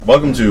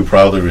Welcome to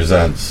Proudly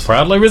Resents.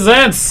 Proudly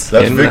Resents.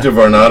 That's Victor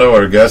Varnado,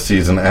 our guest.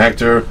 He's an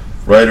actor,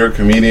 writer,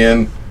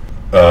 comedian,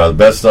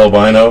 best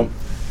albino.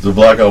 He's a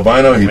black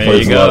albino. He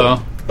plays a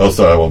lot. Oh,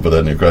 sorry, I won't put that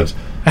in your credits.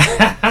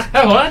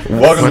 What?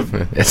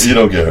 Welcome. You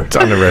don't care. It's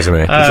on the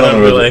resume.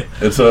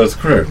 It's a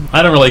career.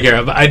 I don't really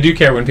care. But I do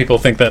care when people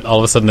think that all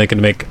of a sudden they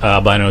can make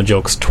albino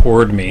jokes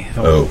toward me.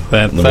 Oh,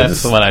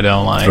 that's what I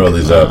don't like. Throw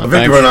these out.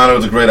 Victor Varnado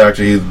is a great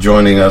actor. He's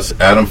joining us.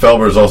 Adam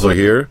Felber is also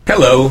here.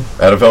 Hello.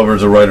 Adam Felber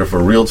is a writer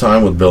for Real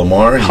Time with Bill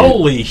Maher.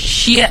 Holy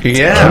shit!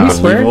 Yeah,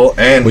 unbelievable.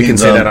 And we can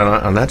say that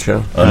on that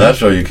show. On that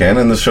show, you can,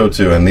 and this show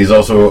too. And he's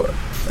also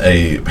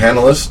a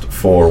panelist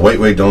for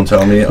Wait, Don't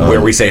Tell Me,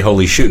 where we say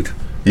 "Holy shoot."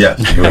 Yes,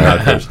 you and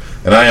actors.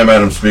 And I am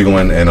Adam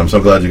Spiegelman, and I'm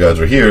so glad you guys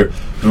are here.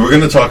 We're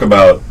going to talk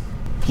about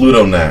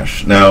Pluto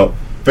Nash. Now,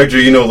 Victor,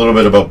 you know a little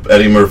bit about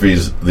Eddie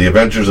Murphy's The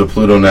Adventures of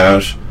Pluto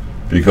Nash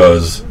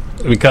because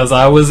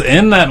I was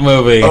in that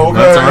movie. Okay.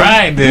 That's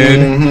right, dude.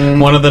 Mm-hmm.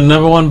 One of the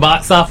number one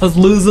box office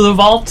losers of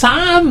all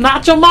time.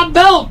 Notch on my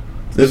belt.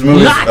 This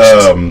movie,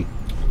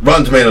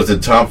 Rotten Tomatoes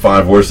did top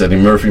 5 worst Eddie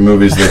Murphy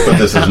movies. They put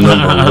this as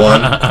number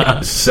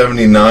 1.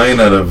 79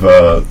 out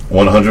of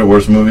 100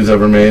 worst movies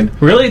ever made.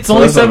 Really? It's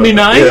only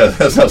 79? Yeah,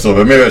 that's not so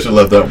bad. Maybe I should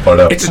let that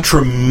part out. It's a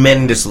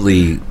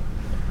tremendously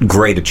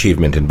great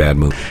achievement in bad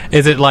movies.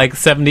 Is it like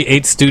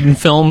 78 student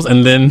films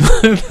and then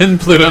then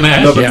Pluto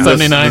Nash? No, but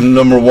 79? The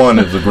number 1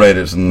 is the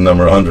greatest and the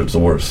number 100 is the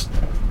worst.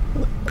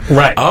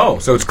 Right. Oh,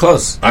 so it's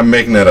close. I'm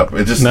making that up.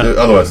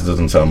 Otherwise it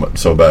doesn't sound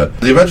so bad.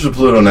 The Adventures of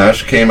Pluto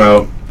Nash came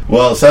out.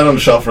 Well, it sat on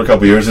the shelf for a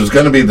couple years. It was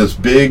going to be this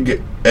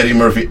big Eddie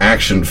Murphy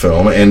action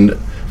film, and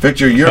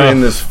Victor, you're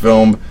in this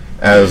film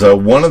as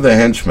one of the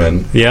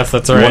henchmen. Yes,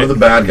 that's right. One of the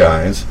bad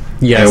guys.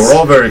 Yes. And we're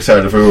all very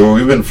excited for you.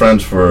 We've been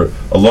friends for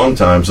a long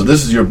time, so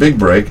this is your big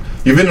break.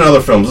 You've been in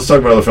other films. Let's talk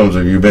about other films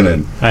that you've been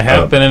in. I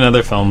have been in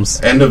other films.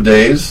 End of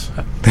Days.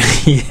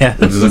 Yes.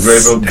 Which is a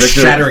great film.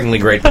 Shatteringly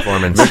great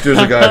performance. Victor's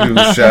a guy who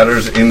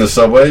shatters in the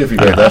subway. If you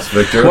get that's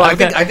Victor. Well,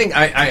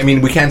 I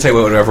mean, we can say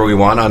whatever we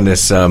want on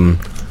this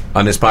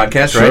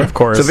podcast, sure, right? Of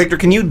course. So, Victor,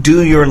 can you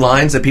do your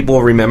lines that people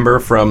will remember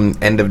from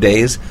End of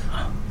Days?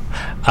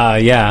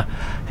 Yeah.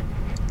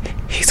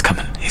 He's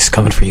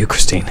coming for you,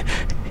 Christine.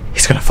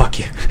 He's gonna fuck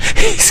you.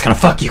 He's gonna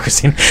fuck you,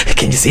 Christine.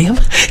 Can you see him?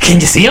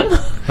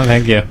 Oh,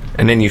 thank you.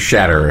 And then you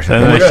shatter.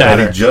 And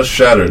he just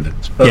shattered.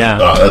 Yeah.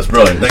 That's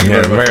brilliant. Thank you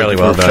very much. Really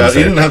well done. He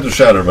didn't have to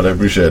shatter, but I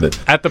appreciate it.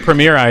 At the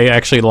premiere, I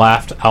actually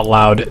laughed out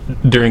loud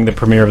during the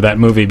premiere of that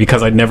movie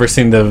because I'd never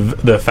seen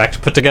the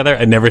effect put together.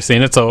 I'd never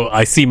seen it, so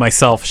I see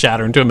myself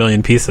shatter into a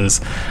million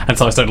pieces. And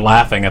so I started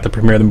laughing at the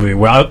premiere of the movie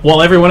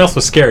while everyone else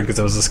was scared because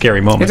it was a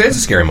scary moment. It is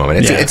a scary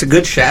moment. It's a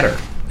good shatter.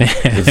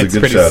 It's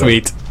pretty shatter.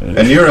 Sweet.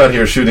 And you're out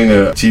here shooting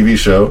a TV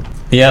show.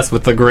 Yes,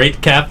 with the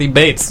great Kathy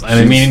Bates. And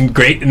I mean,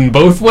 great in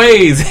both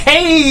ways.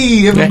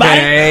 Hey, everybody.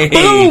 Hey.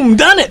 Boom,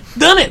 done it.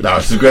 No,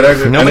 she's a great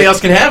actor. Nobody else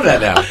can have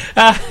that now.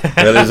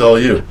 That is all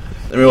you.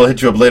 Maybe we'll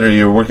hit you up later.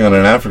 You're working on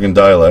an African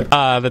dialect.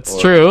 That's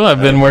true.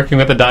 I've been working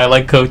with a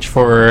dialect coach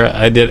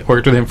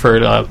worked with him for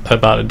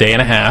about a day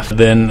and a half.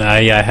 Then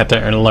I had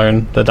to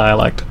learn the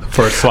dialect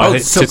for Swahili,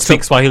 to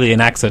speak Swahili,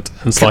 an accent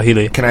in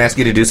Swahili. Can I ask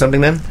you to do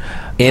something then?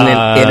 In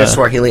a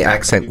Swahili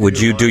accent, would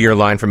you do your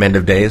line from End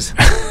of Days?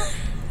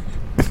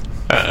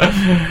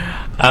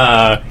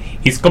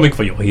 He's coming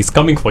for you. He's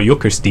coming for you,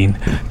 Christine.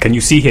 Can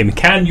you see him?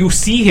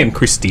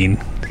 Christine?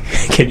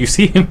 Can you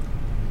see him?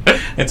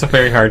 It's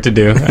very hard to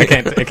do. I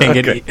can't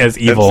get as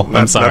evil.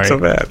 I'm sorry. Not so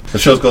bad. The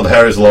show's called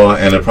Harry's Law,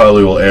 and it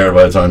probably will air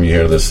by the time you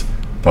hear this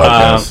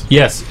podcast.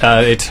 Yes,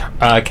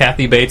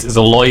 Kathy Bates is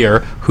a lawyer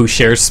who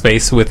shares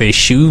space with a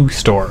shoe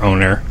store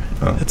owner.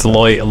 Oh. It's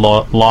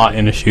law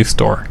in a shoe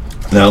store.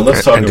 Now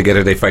let's talk. And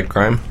together they fight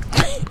crime.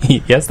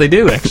 Yes, they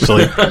do.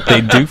 Actually,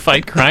 they do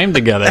fight crime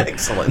together.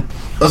 Excellent.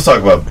 Let's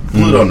talk about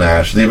Pluto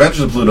Nash. The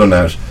Adventures of Pluto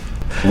Nash.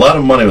 A lot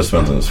of money was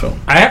spent on this film.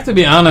 I have to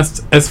be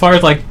honest, as far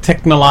as like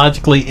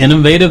technologically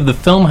innovative, the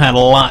film had a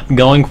lot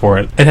going for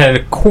it. It had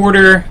a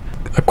quarter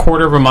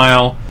of a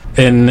mile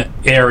in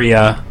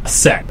area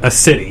set, a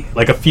city,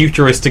 like a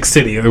futuristic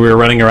city that we were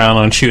running around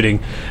on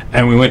shooting,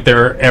 and we went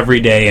there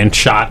every day and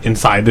shot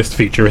inside this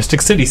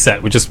futuristic city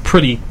set, which is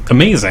pretty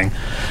amazing.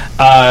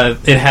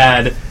 It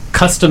had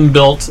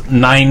custom-built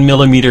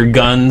 9mm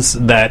guns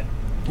that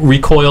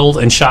recoiled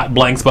and shot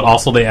blanks, but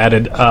also they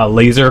added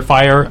laser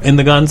fire in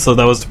the gun, so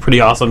that was a pretty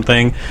awesome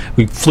thing.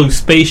 We flew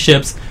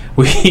spaceships.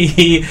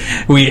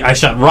 I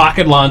shot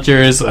rocket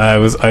launchers. I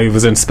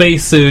was in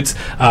spacesuits.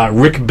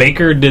 Rick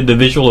Baker did the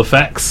visual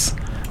effects,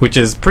 which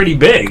is pretty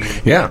big.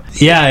 Yeah.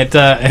 It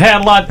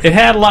had a lot. It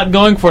had a lot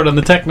going for it on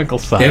the technical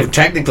side. Yeah,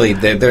 technically,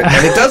 and it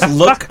does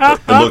look. It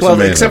looks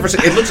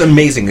amazing. It looks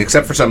amazing,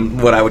 except for some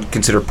what I would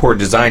consider poor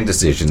design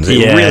decisions. It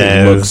yes.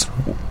 really looks.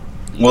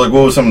 Well, like,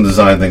 what were some of the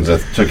design things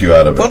that took you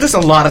out of it? Well, just a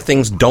lot of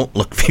things don't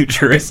look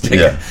futuristic.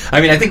 Yeah.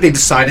 I mean, I think they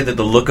decided that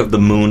the look of the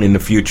moon in the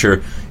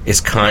future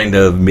is kind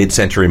of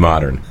mid-century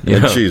modern.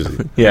 And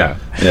cheesy. Yeah.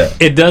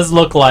 It does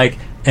look like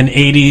an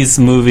 80s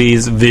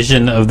movie's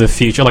vision of the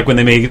future, like when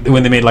they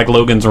made like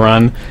Logan's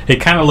Run. It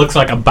kind of looks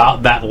like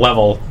about that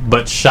level,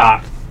 but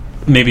shot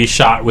maybe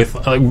shot with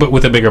but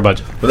with a bigger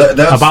budget. But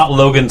that's about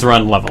Logan's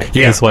Run level.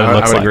 Yeah, is what it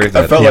looks I would like. agree with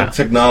that. I felt like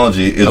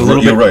technology is.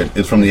 You're right.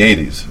 It's from the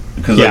 80s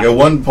because like Yeah. at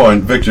one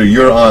point, Victor,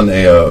 you're on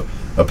a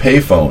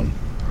payphone.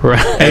 Right.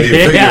 And you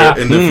figure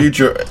in the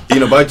future,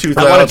 by 2000...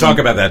 I want to talk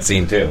about that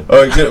scene, too.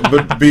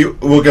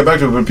 We'll get back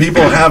to it, but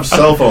people have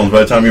cell phones by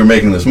the time you're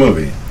making this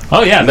movie.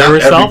 Oh, yeah, there Not were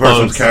every cell person's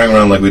phones. carrying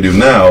around like we do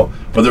now,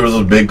 but there was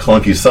those big,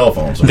 clunky cell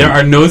phones. There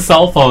are no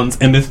cell phones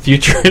in this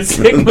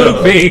futuristic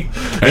movie.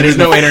 And there's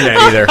no internet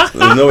either.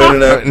 There's no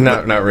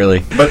internet. Not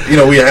really. But,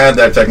 we had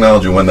that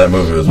technology when that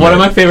movie was One made. of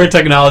my favorite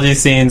technology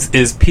scenes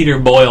is Peter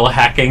Boyle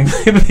hacking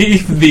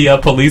the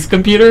police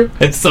computer.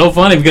 It's so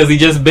funny because he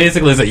just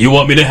basically said, "You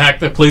want me to hack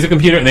the police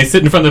computer?" And they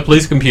sit in front of the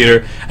police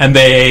computer and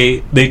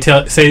they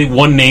say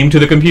one name to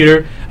the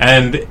computer,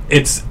 and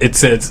it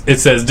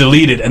says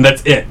deleted, and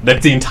that's it.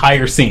 That's the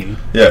entire scene.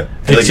 Yeah.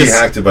 It's He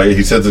hacked it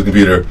he said to the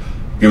computer,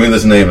 "Give me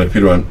this name," and the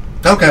computer went,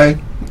 "Okay.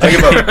 I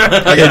give up."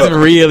 It's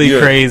really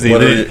crazy.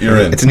 You're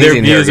in. It's an Their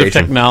easy views of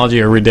interrogation.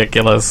 technology are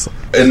ridiculous.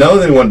 Another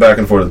thing that went back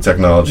and forth with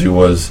technology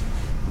was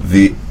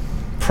the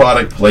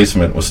product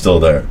placement was still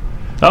there.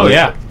 Oh,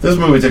 yeah. This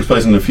movie takes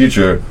place in the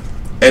future.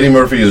 Eddie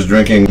Murphy is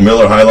drinking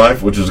Miller High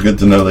Life, which is good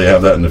to know they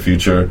have that in the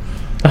future.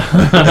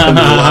 And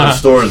there's a lot of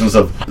stores and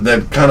stuff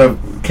that kind of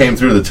came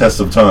through the test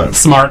of time.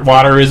 Smart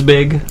water is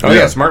big. Oh,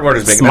 yeah, Smart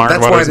Water's big. Smart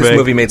That's why Water's this big.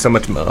 movie made so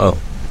much...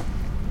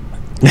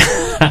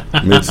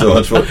 Made so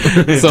much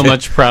So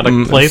much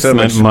product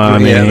placement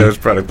money. Yeah, there was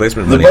product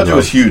placement The money. budget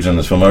was huge in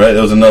this film, all right?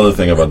 That was another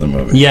thing about the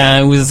movie. Yeah,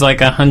 it was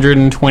like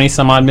 120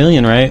 some odd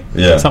million, right?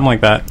 Yeah. Something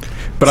like that.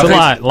 But It's I'll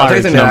a tell you large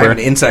something that I number. have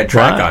an inside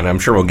track Wow. on. I'm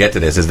sure we'll get to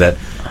this. Is that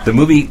the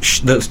movie?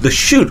 The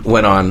shoot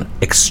went on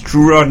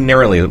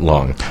extraordinarily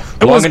long, It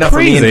was long enough for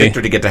me and crazy.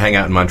 Victor to get to hang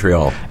out in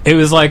Montreal. It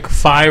was like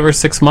 5 or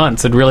 6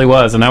 months. It really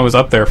was, and I was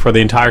up there for the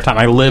entire time.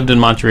 I lived in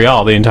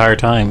Montreal the entire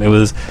time. It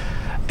was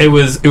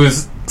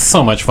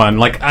so much fun.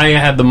 Like, I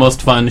had the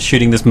most fun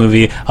shooting this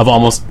movie of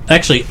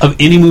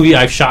any movie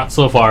I've shot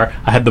so far.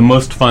 I had the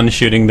most fun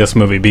shooting this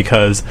movie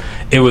because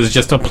it was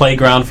just a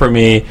playground for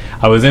me.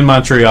 I was in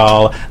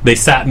Montreal. They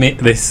set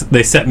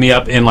me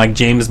up in like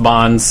James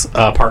Bond's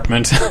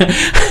apartment.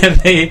 And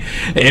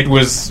it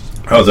was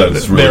How's that?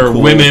 It's really there were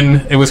cool.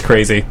 women. It was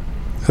crazy.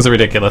 It was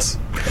ridiculous.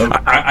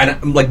 I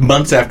like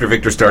months after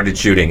Victor started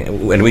shooting,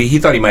 and he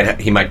thought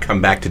he might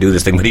come back to do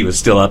this thing, but he was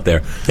still up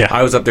there. Yeah.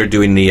 I was up there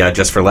doing the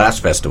Just for Laughs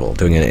festival,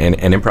 doing an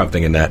improv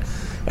thing in that.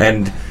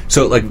 And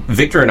so, like,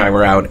 Victor and I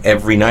were out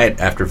every night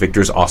after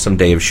Victor's awesome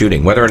day of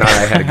shooting. Whether or not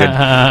I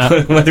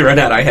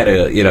had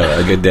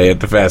a good day at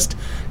the fest,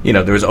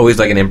 there was always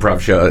like an improv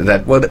show.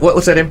 What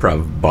was that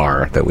improv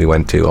bar that we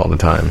went to all the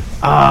time?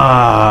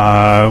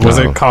 Was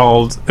it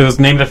called? It was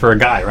named after a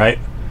guy, right?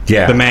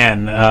 Yeah, The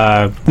man.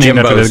 Named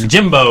Jimbo's. after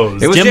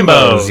Jimbo's. It was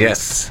Jimbo's.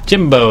 Yes,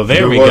 Jimbo.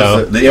 There we was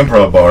go. The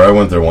improv bar. I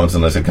went there once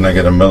and I said, "Can I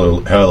get a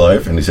Miller High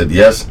Life?" And he said,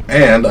 "Yes,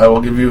 and I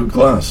will give you a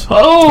glass."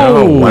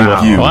 Oh,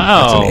 wow.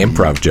 wow. That's an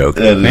improv joke.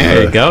 That is,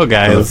 There you go, for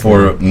guys. the 4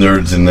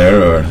 nerds in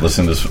there or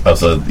listening to us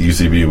outside the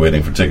UCB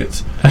waiting for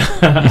tickets.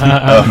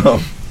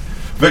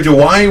 Victor,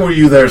 why were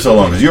you there so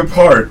long? Because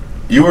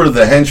you were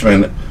the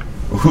henchman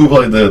who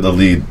played the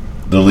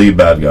lead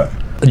bad guy.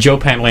 Joe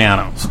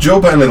Pantoliano. So Joe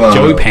Pantoliano.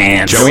 Joey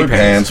Pants. Joey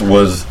Pants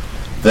was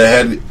the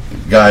head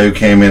guy who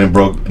came in and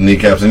broke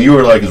kneecaps, and you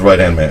were like his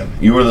right-hand man.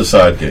 You were the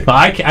sidekick. Well,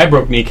 I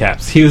broke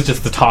kneecaps. He was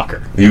just the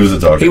talker. He was the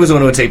talker. He was the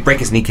one who would say, "Break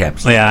his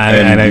kneecaps." Yeah,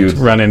 And and he I'd was-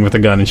 run in with a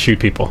gun and shoot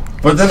people.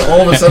 But then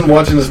all of a sudden,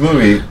 watching this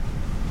movie,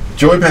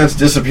 Joey Pants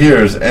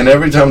disappears, and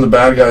every time the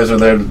bad guys are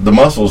there, the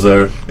muscle's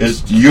there,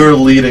 you're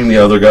leading the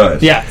other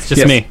guys. Yeah, it's just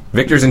Yes. me.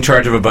 Victor's in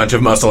charge of a bunch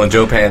of muscle, and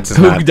Joe Pants is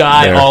Who not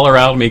die there. all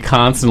around me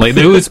constantly.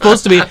 It was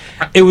supposed to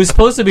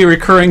be a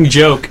recurring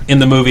joke in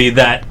the movie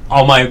that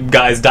all my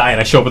guys die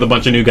and I show up with a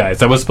bunch of new guys.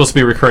 That was supposed to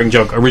be a recurring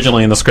joke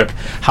originally in the script.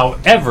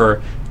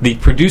 However, the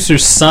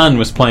producer's son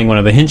was playing one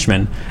of the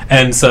henchmen,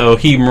 and so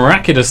he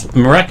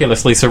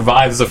miraculously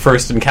survives the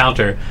first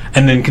encounter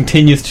and then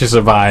continues to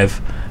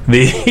survive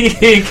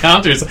the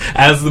encounters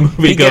as the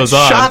movie He goes gets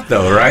on. shot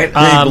though, right?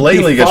 He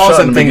blatantly gets falls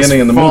shot in and the things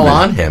beginning of the fall movie.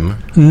 on him.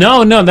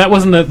 No, that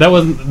was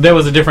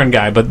a different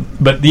guy.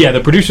 But yeah, the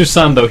producer's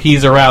son though,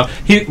 he's around.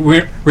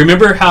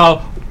 Remember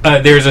how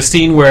there's a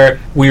scene where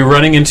we're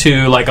running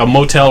into like a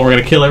motel. We're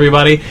going to kill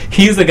everybody.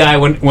 He's the guy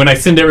when I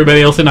send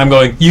everybody else in. I'm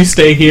going, you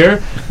stay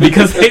here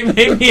because they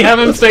made me have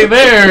him stay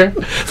there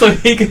so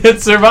he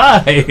could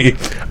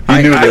survive.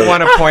 I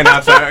want to point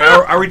out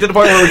that are we to the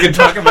point where we can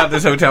talk about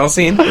this hotel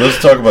scene? Let's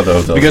talk about the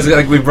hotel. Because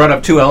like we brought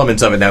up 2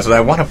 elements of it now, so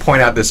I want to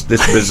point out this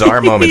bizarre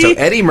moment. So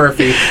Eddie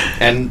Murphy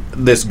and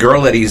this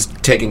girl that he's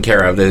taking care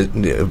of,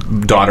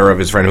 the daughter of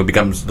his friend who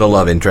becomes the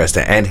love interest,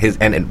 and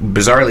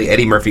bizarrely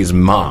Eddie Murphy's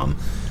mom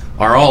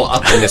are all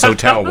up in this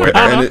hotel where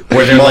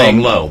they're laying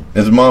low.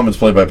 His mom is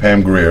played by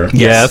Pam Grier.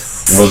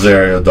 Yes.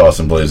 Rosario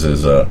Dawson plays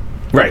his...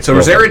 Right, so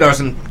Rosario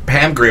Dawson,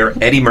 Pam Grier,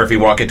 Eddie Murphy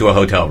walk into a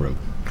hotel room.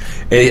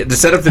 The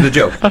setup to the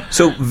joke.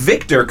 So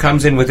Victor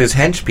comes in with his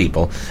hench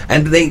people,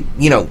 and they,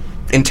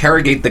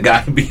 interrogate the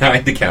guy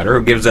behind the counter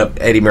who gives up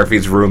Eddie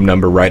Murphy's room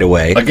number right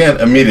away. Again,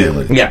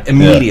 immediately. Yeah,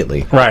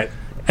 immediately. Right.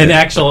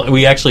 And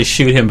we actually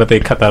shoot him, but they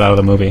cut that out of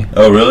the movie.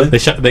 Oh, really?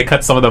 They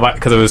cut some of the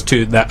because it was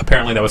too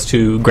apparently that was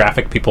too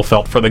graphic. People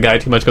felt for the guy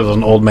too much because it was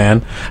an old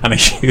man, and they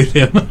shoot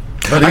him.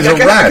 But he's I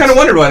a rat. kind of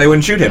wondered why they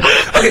wouldn't shoot him.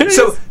 Okay,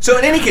 so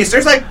in any case,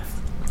 there's like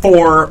 4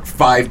 or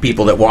 5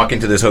 people that walk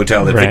into this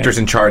hotel that Right. Victor's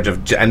in charge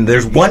of, and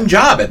there's one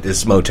job at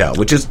this motel,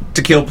 which is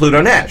to kill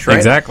Pluto Nash, right?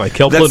 Exactly.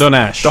 Kill That's Pluto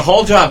Nash. The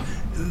whole job.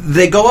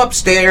 They go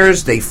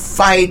upstairs, they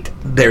fight,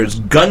 there's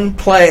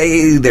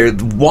gunplay,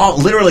 there's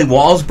literally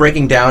walls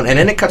breaking down, and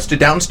then it cuts to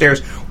downstairs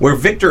where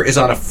Victor is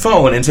on a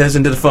phone and says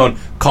into the phone,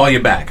 "Call you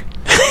back."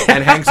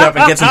 And hangs up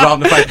and gets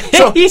involved in the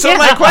fight. So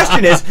my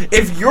question is,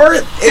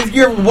 if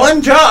your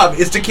one job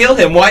is to kill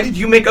him, why did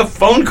you make a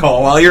phone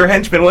call while your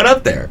henchman went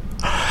up there?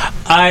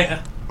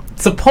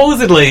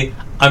 Supposedly,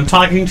 I'm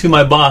talking to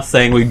my boss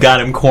saying we've got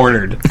him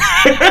cornered.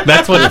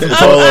 That's what okay.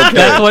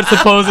 that's what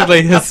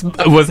supposedly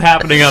was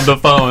happening on the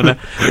phone.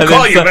 And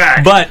Call you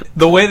back. But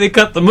the way they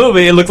cut the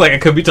movie, it looks like I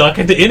could be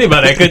talking to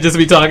anybody. I could just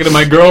be talking to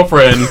my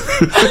girlfriend.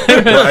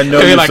 Well, I know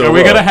They'd be you like, so "Are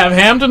we well. gonna have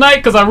ham tonight?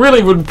 Because I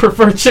really would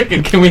prefer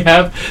chicken. Can we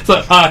have?"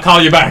 So,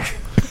 call you back.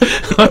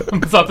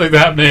 Something's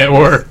happening at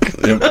work.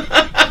 Yep.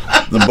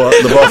 The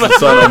boss's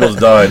son almost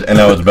died, and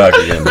now it's back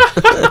again.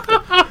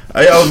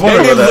 I was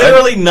wondering They about that.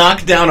 literally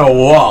knocked down a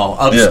wall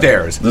Yeah.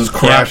 upstairs. There's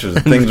crashes.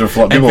 Things are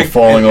And people Vic-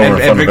 falling over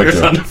and in front of Victor's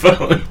Victor. on the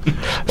phone.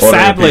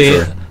 Ordering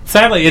pizza.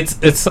 Sadly, it's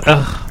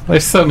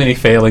there's so many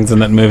failings in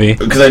that movie.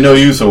 Because I know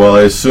you so well,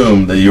 I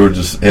assumed that you were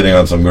just hitting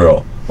on some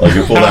girl. Like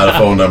you pulled out a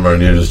phone number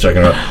and you're just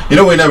checking her out. You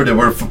know what we never did?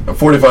 We're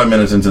 45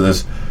 minutes into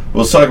this.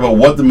 Let's talk about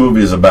what the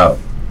movie is about.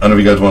 I don't know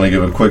if you guys want to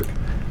give a quick...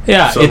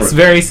 Yeah, summary. it's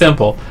very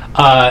simple.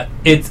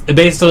 It's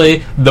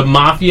basically the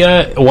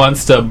mafia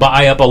wants to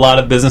buy up a lot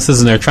of businesses,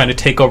 and they're trying to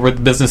take over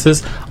the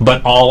businesses,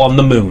 but all on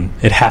the moon.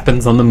 It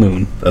happens on the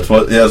moon. That's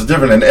what... Yeah, it's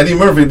different. And Eddie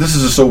Murphy, this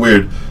is just so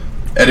weird.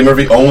 Eddie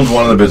Murphy owns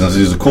one of the businesses.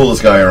 He's the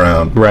coolest guy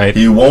around. Right.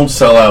 He won't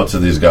sell out to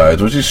these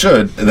guys, which he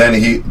should. And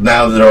then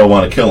now they all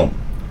want to kill him,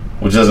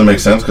 which doesn't make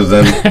sense because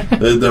then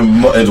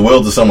it's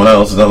willed to someone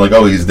else. It's not like,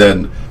 oh, he's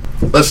dead.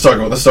 Let's start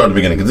at the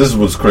beginning because this is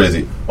what's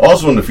crazy.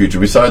 Also in the future,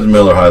 besides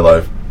Miller High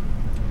Life,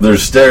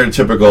 there's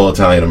stereotypical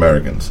Italian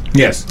Americans.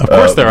 Yes. Of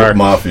course there are.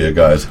 Mafia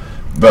guys.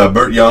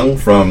 Burt Young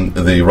from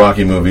the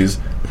Rocky movies.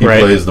 He Right.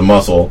 plays the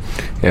muscle.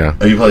 Yeah.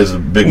 He plays a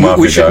big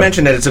mafia We should guy.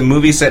 mention that it's a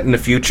movie set in the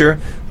future,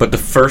 but the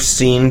first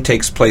scene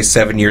takes place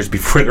 7 years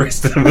before the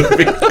rest of the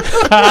movie.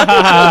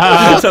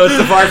 So it's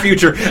the far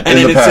future, and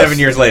then the it's past. 7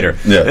 years later.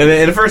 Yeah. And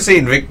in the first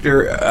scene,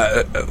 Victor...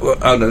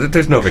 oh, no,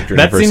 there's no Victor in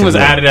That the first scene was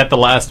no. added at the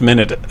last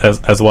minute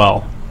as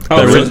well.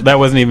 Oh, really? That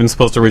wasn't even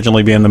supposed to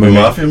originally be in the The movie.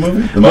 mafia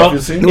movie? The Well,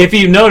 mafia scene? if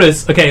you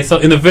notice, okay, so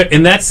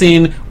in that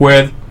scene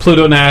where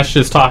Pluto Nash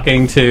is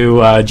talking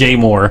to Jay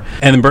Moore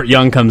and then Burt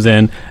Young comes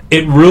in,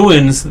 it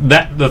ruins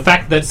the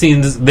fact that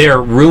scene's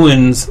there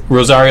ruins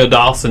Rosario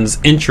Dawson's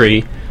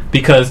entry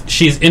because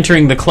she's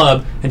entering the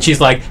club and she's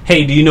like,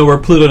 "Hey, do you know where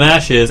Pluto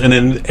Nash is?" And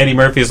then Eddie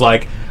Murphy's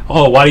like,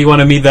 "Oh, why do you want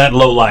to meet that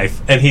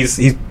lowlife?" And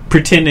he's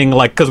pretending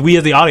like because we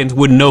as the audience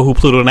wouldn't know who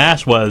Pluto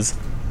Nash was.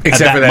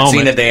 Except at for that moment.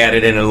 scene that they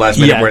added in the last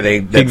minute where they...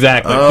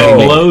 exactly Oh.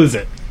 it blows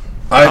it.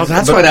 Oh,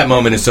 that's why that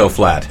moment is so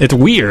flat. It's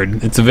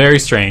weird. It's very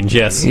strange.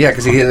 Yes. Yeah,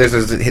 because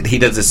he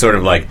does this sort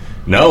of like,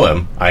 know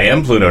him. I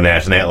am Pluto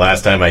Nash, and that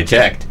last time I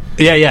checked.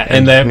 Yeah.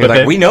 And then, You're but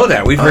like, we know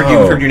that. We've heard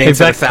Oh. your name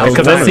said exactly 1,000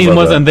 because times. that scene about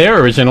wasn't that. there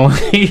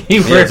originally.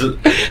 there's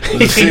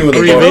a scene with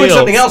And the you bar. ruined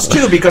something else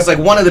too, because like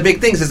one of the big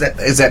things is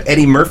that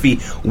Eddie Murphy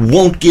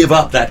won't give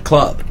up that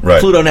club. Right.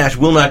 Pluto Nash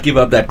will not give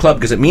up that club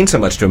because it means so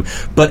much to him.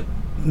 But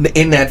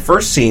in that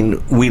first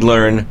scene, we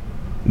learn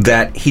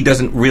that he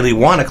doesn't really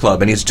want a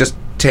club, and he's just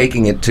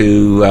taking it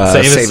to Save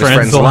save his his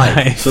friend's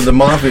life. So the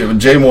mafia,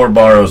 Jay Moore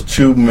borrows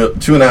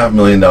 $2.5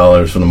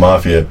 million from the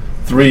mafia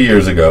 3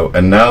 years ago,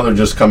 and now they're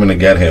just coming to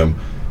get him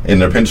in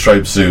their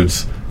pinstripe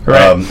suits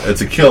Right.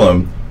 to kill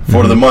him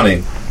for the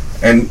money.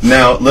 And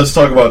now let's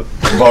talk about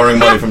borrowing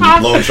money from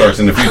loan sharks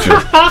in the future.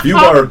 If you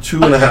borrowed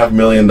 $2.5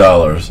 million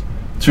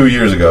 2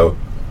 years ago,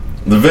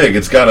 the VIG,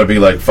 it's got to be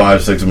like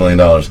 $5-6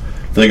 million.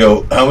 They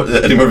go,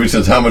 Eddie Murphy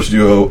says, "How much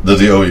does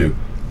he owe you?"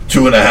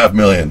 $2.5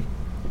 million.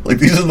 Like,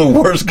 these are the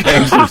worst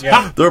gangsters.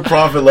 Their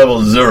profit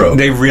level is zero.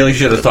 They really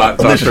should have thought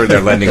through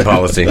their lending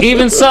policy.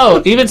 Even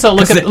so,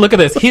 look at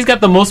this. He's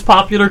got the most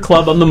popular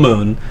club on the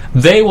moon.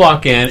 They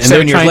walk in and 7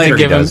 they're years trying later to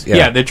give he him. does,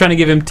 yeah. They're trying to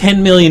give him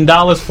 $10 million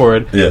for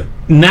it. Yeah.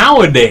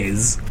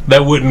 Nowadays,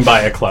 that wouldn't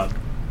buy a club.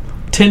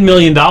 $10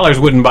 million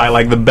wouldn't buy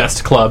like the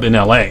best club in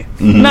LA.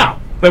 No,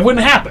 that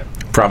wouldn't happen.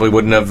 Probably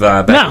wouldn't have.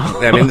 No.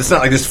 I mean, it's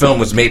not like this film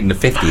was made in the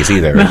 50s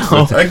either.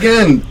 No.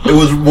 Again, it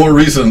was more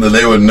recent than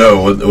they would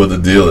know what the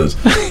deal is.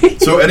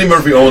 So Eddie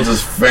Murphy owns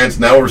this fancy.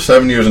 Now we're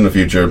 7 years in the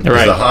future. It's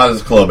Right. the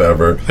hottest club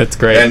ever. That's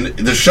great. And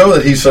to show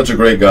that he's such a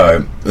great guy,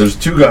 there's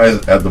two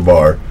guys at the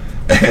bar,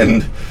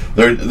 and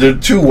they're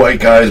two white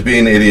guys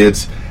being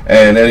idiots.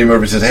 And Eddie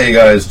Murphy says, "Hey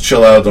guys,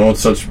 chill out. Don't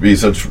be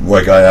such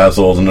white guy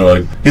assholes." And they're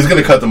like, he's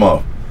going to cut them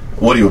off.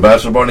 "What are you, a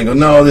bachelor party?" And he goes,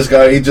 "No, this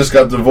guy, he just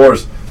got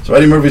divorced." So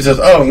Eddie Murphy says,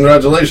 "Oh,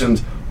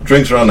 congratulations.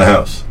 Drinks around the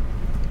house."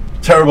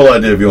 Terrible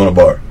idea if you own a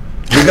bar.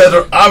 You guys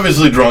are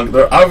obviously drunk.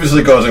 They're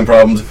obviously causing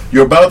problems.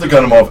 You're about to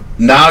cut them off.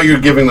 Now you're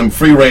giving them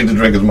free reign to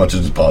drink as much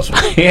as possible.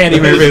 Andy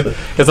Murphy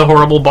is a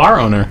horrible bar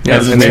owner.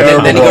 Yes, and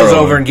then he goes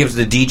over and gives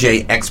the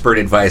DJ expert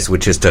advice,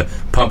 which is to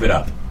pump it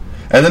up.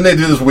 And then they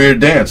do this weird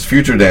dance,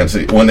 future dance.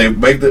 When they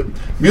make the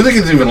music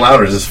is even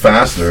louder, it's just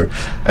faster,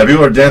 and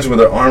people are dancing with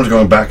their arms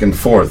going back and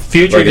forth,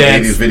 future like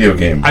dance, an 80s video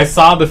game. I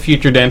saw the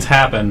future dance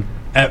happen.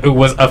 It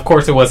was, of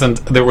course, it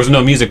wasn't. There was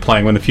no music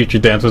playing when the future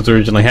dance was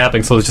originally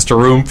happening, so it was just a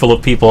room full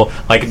of people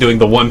like doing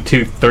the 1,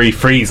 2, 3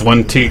 freeze,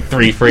 1, 2,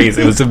 3 freeze.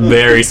 It was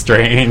very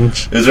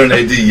strange. Is there an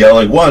AD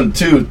yelling 1,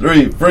 2,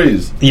 3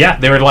 freeze? Yeah,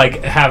 they were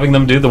like having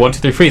them do the 1, 2,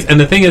 3 freeze. And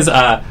the thing is,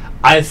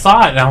 I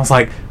saw it and I was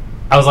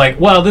like,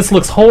 well, this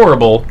looks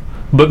horrible,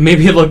 but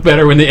maybe it looked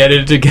better when they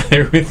edited it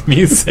together with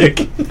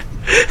music.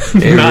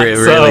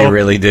 It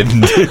really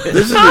didn't.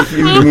 This is a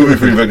huge movie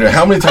for you, Victor.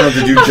 How many times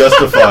did you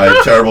justify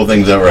terrible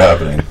things that were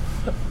happening?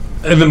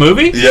 In the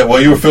movie? Yeah, while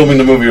you were filming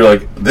the movie, you're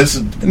like, this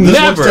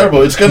looks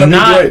terrible. It's going to be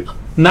great.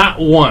 Not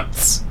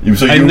once.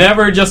 So I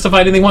never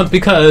justified anything once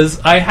because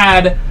I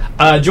had...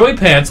 Joey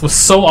Pants was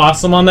so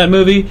awesome on that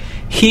movie.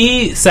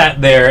 He sat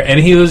there and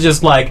he was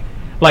just like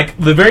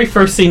the very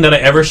first scene that I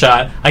ever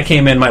shot, I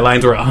came in, my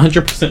lines were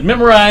 100%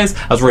 memorized,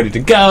 I was ready to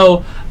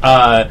go.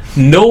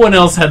 No one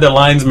else had their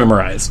lines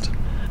memorized.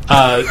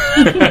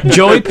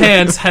 Joey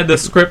Pants had the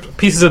script,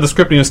 pieces of the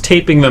script, and he was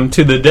taping them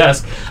to the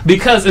desk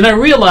and I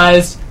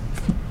realized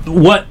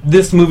what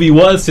this movie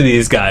was to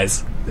these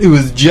guys. It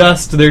was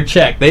just their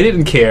check. They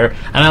didn't care,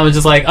 and I was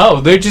just like, oh,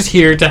 they're just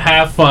here to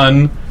have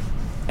fun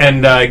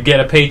and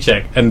get a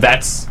paycheck, and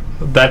that's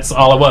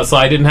all it was. So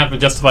I didn't have to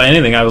justify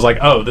anything. I was like,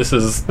 oh, this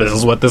is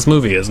what this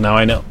movie is. Now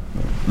I know.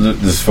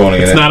 This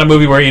phoning it's not a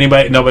movie where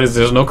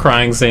there's no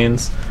crying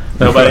scenes.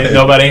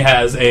 Nobody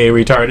has a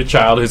retarded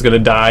child who's going to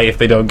die if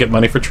they don't get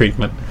money for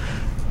treatment.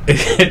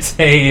 It's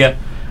a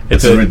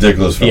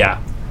ridiculous film.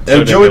 Yeah.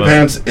 And Joey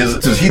Pants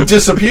he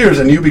disappears,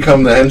 and you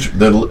become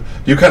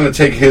you kind of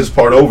take his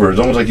part over. It's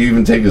almost like you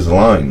even take his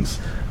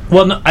lines.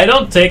 Well, no, I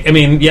don't take. I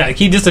mean, yeah,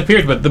 he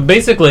disappeared, but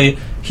basically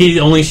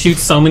he only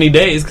shoots so many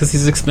days because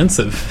he's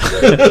expensive,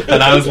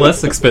 and I was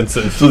less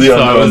expensive, so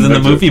I was in the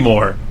movie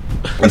more.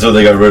 And so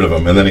they got rid of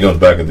him, and then he goes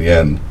back at the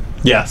end.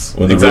 Yes,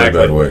 with exactly.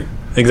 A really bad way.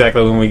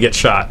 Exactly when we get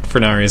shot for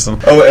no reason.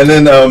 Oh, and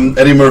then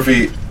Eddie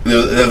Murphy. I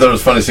thought it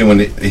was funny scene when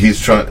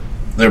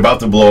they're about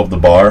to blow up the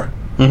bar.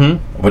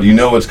 Mm-hmm. But you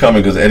know what's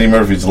coming because Eddie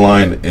Murphy's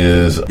line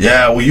is,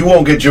 yeah, well, you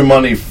won't get your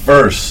money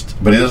first.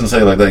 But he doesn't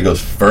say it like that. He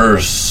goes,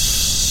 first.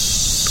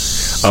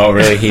 Oh,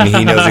 really? He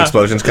knows the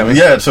explosion's coming?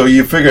 Yeah, so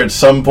you figure at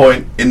some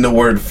point in the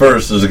word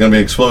first there's going to be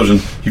an explosion.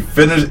 He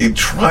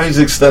tries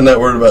to extend that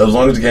word about as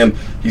long as he can.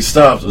 He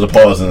stops, there's a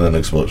pause, and then an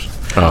explosion.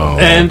 Oh.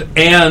 And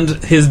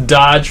his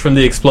dodge from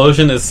the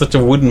explosion is such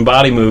a wooden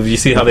body move. You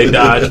see how they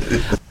dodge?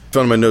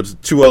 Found my notes,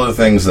 2 other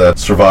things that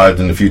survived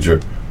in the future.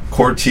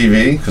 Court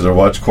TV, because I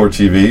watched Court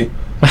TV.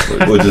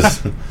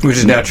 Which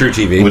is now True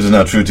TV. Which is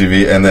now True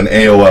TV. And then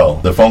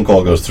AOL. The phone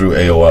call goes through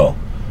AOL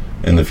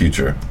in the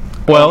future.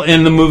 Well,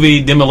 in the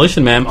movie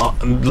Demolition Man,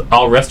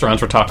 all restaurants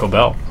were Taco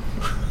Bell.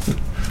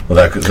 Well,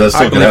 that's still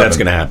that's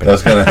going to happen.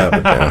 That's going to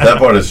happen. Yeah. That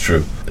part is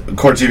true.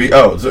 Court TV.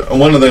 Oh, so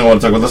one other thing I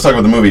want to talk about. Let's talk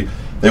about the movie.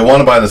 They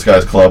want to buy this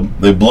guy's club.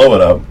 They blow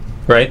it up.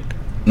 Right.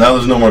 Now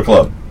there's no more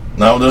club.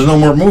 Now there's no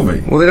more movie.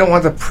 Well, they don't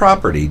want the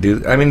property,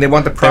 dude. I mean, they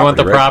want the property. They want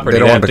the property. They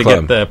don't want to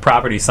get the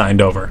property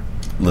signed over.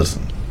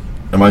 Listen.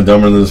 Am I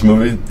dumber than this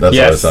movie? That's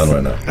how I sound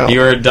right now. Oh.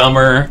 You're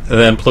dumber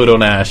than Pluto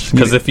Nash.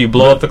 Because if you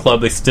blow up the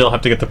club, they still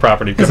have to get the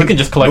property. Because he can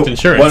just collect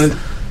insurance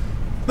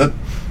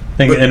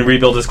and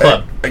rebuild his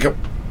club. All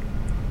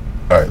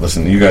right,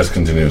 listen. You guys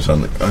continue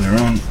on your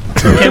own.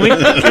 Can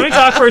we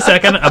talk for a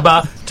second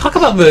about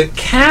the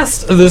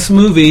cast of this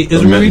movie?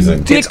 Is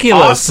amazing.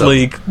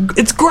 Ridiculously.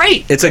 It's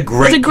great. It's a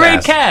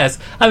great cast.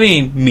 I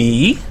mean,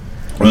 me.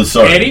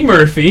 Sorry. Eddie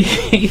Murphy,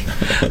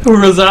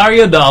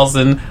 Rosario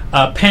Dawson,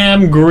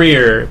 Pam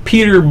Grier,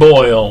 Peter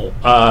Boyle,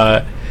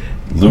 John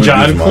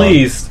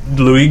Cleese,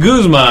 Louis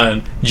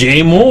Guzman,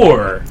 Jay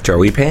Moore,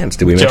 Joey Pants.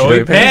 Did we mention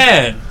Joey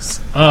Pants?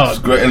 Oh, it's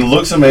great and it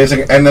looks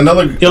amazing. And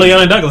another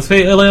Ileana Douglas.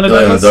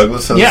 Ileana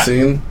Douglas has a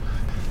scene.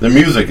 The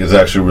music is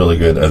actually really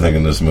good. I think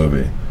in this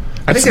movie.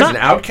 I think there's an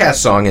Outkast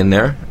song in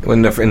there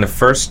in the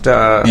first.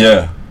 Club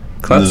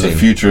there's scene. A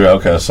future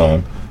Outkast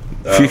song.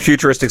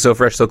 Futuristic, so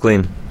fresh, so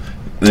clean.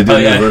 They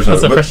did a version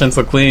of it. Fresh and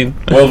so clean.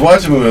 Well, I was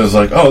watching the movie, I was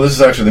like, oh, this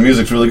is actually, the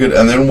music's really good.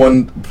 And then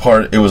one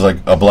part, it was like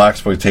a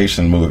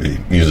blaxploitation movie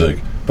music,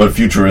 but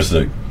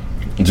futuristic,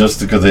 just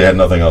because they had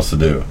nothing else to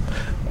do.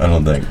 I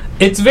don't think.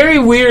 It's very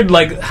weird,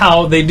 like,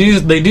 how they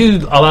do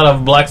a lot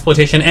of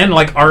blaxploitation and,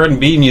 like,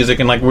 R&B music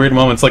in, like, weird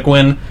moments. Like,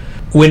 when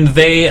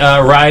they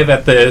arrive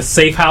at the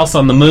safe house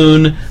on the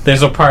moon,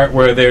 there's a part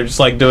where they're just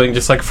like doing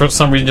for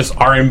some reason just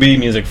R&B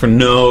music for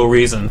no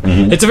reason.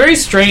 Mm-hmm. It's a very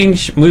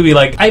strange movie.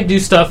 Like, I do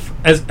stuff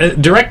as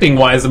directing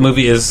wise, the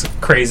movie is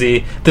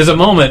crazy. There's a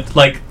moment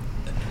like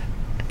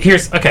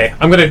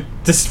I'm gonna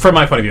just from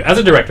my point of view as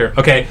a director.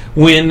 Okay,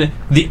 when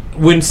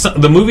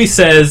the movie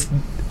says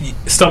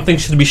something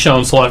should be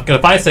shown, so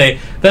if I say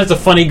that's a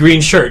funny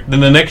green shirt, then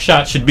the next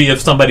shot should be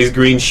of somebody's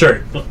green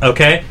shirt.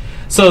 Okay.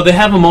 So they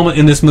have a moment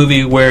in this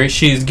movie where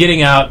she's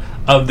getting out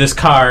of this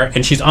car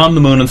and she's on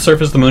the moon, on the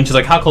surface of the moon. She's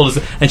like, how cold is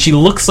it? And she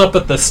looks up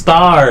at the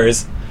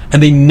stars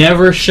and they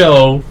never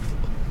show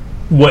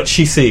what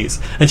she sees.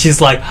 And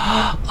she's like,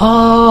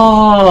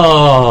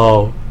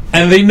 oh.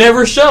 And they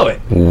never show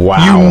it.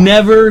 Wow. You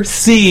never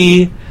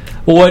see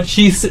what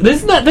she sees.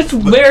 That's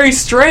very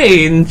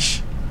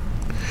strange.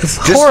 It's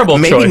horrible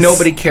maybe choice.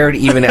 nobody cared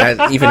even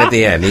at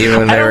the end. Even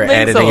when they were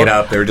editing it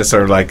up, they were just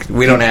sort of like,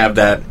 we don't have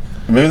that.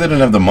 Maybe they didn't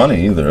have the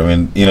money either. I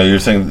mean, you're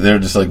saying they're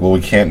just like, well,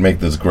 we can't make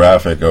this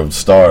graphic of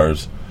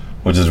stars,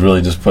 which is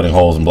really just putting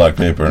holes in black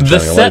paper and the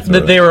shining a light set through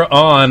that it. they were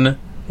on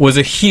was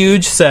a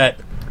huge set.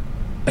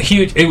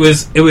 It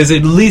was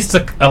at least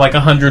like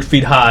 100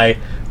 feet high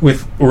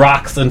with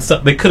rocks and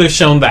stuff. They could have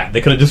shown that. They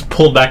could have just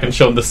pulled back and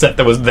shown the set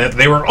that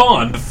they were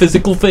on, the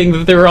physical thing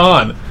that they were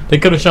on. They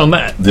could have shown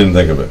that. Didn't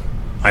think of it.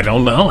 I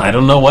don't know. I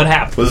don't know what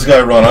happened. Well, this guy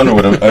Ron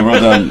Underwood, I wrote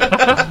down.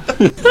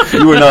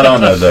 You were not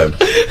on that day,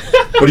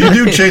 but you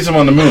do chase him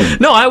on the moon.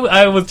 No,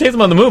 I was chasing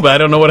him on the moon, but I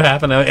don't know what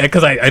happened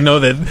because I know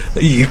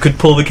that you could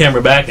pull the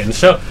camera back and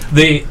show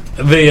the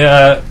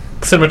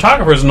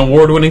cinematographer is an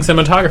award-winning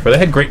cinematographer. They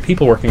had great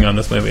people working on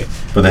this movie,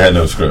 But they had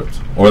no script,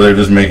 or they were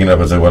just making it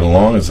up as they went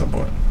along at some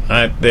point.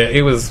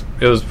 it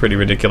was pretty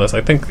ridiculous.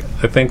 I think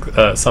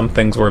some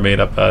things were made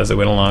up as it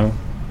went along.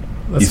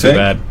 That's too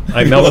bad.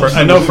 I know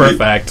for a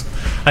fact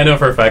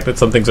that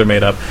some things are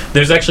made up.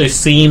 There's actually a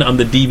scene on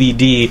the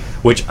DVD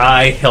which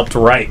I helped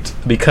write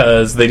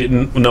because they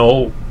didn't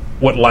know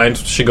what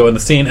lines should go in the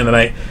scene, and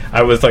then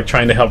I was like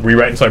trying to help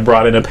rewrite, and so I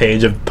brought in a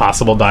page of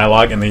possible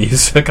dialogue, and they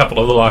used a couple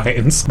of the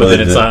lines. But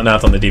then it's not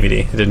on the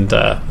DVD.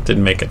 It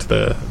didn't make it to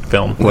the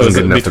film. Wasn't it was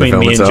good enough between to the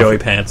me film and itself? Joey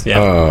Pants. Yeah.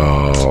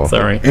 Oh.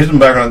 Sorry. Here's some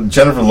background.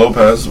 Jennifer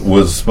Lopez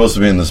was supposed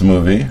to be in this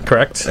movie.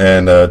 Correct.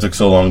 And it took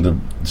so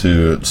long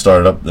to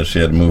start it up that she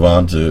had to move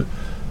on to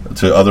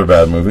other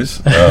bad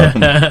movies. No,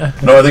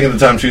 I think at the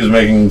time she was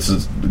making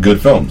good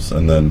films,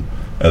 and then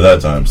at that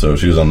time, so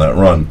she was on that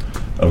run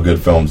of good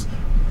films.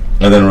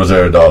 And then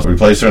Rosario Dawson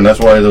replaced her, and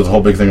that's why there's a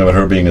whole big thing about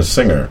her being a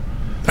singer.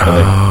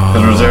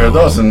 Because Rosario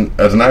Dawson,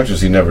 as an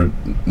actress, you never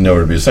know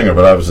her to be a singer,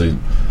 but obviously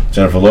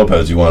Jennifer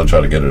Lopez, you want to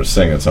try to get her to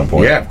sing at some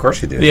point. Yeah, of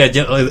course you do. Yeah,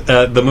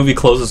 the movie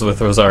closes with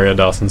Rosario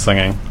Dawson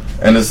singing.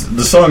 And the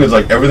song is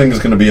like, everything is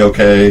going to be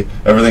okay,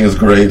 everything is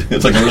great.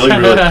 It's like really,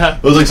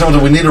 it was like someone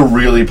said, we need a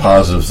really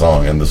positive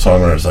song, and the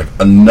songwriter's like,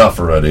 enough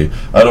already.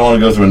 I don't want to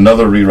go through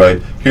another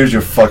rewrite. Here's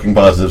your fucking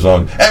positive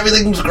song.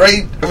 Everything's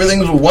great,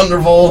 everything's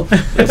wonderful.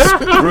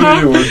 Screw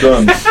you, we're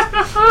done.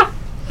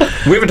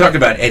 We haven't talked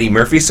about Eddie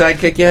Murphy's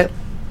sidekick yet.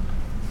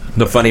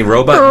 The funny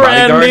robot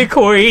bodyguard. Randy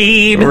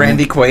Quaid.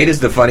 Randy Quaid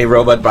is the funny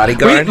robot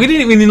bodyguard. We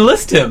didn't even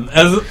list him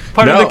as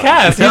part of the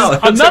cast. He's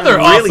another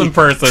awesome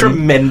person.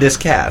 Tremendous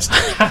cast.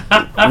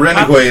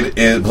 Randy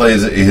Quaid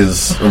plays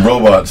his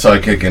robot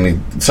sidekick,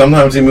 and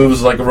sometimes he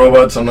moves like a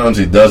robot, sometimes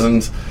he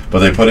doesn't,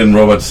 but they put in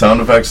robot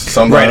sound effects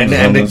sometimes. Right,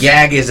 and the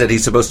gag is that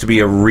he's supposed to be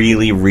a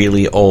really,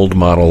 really old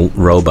model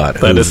robot.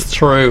 That is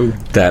true.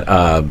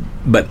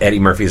 But Eddie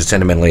Murphy is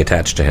sentimentally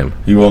attached to him.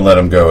 He won't let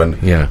him go. And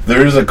yeah.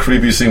 There is a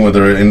creepy scene where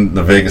they're in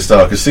the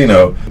Vegas-style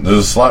casino. There's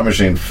a slot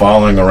machine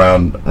following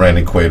around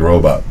Randy Quaid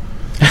robot.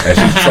 And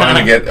she's trying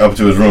to get up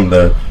to his room,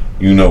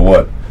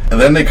 you-know-what. And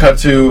then they cut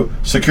to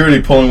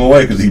security pulling him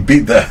away because he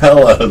beat the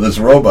hell out of this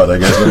robot, I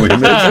guess, that we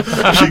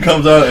missed. She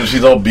comes out and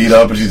she's all beat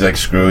up and she's like,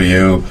 screw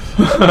you.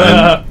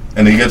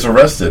 And he gets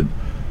arrested.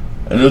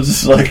 And it was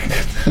just like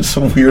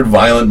some weird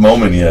violent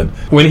moment he had.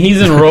 When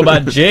he's in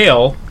robot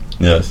jail...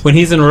 Yes. When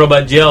he's in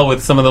robot jail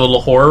with some of the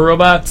little horror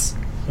robots,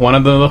 one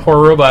of the little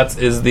horror robots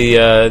is the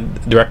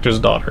director's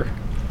daughter.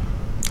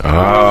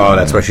 Oh,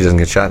 that's why she doesn't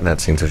get shot in that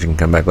scene, so she can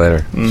come back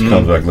later. She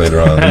comes back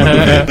later on.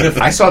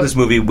 I saw this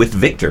movie with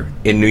Victor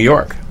in New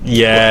York.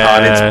 Yeah.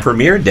 On its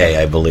premiere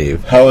day, I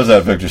believe. How was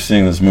that, Victor,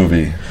 seeing this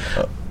movie?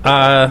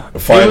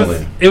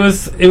 Finally. It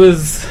was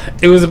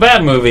a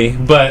bad movie,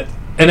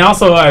 and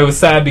also I was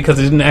sad because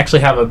it didn't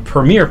actually have a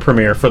premiere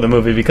for the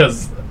movie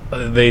because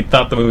they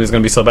thought the movie was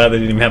going to be so bad they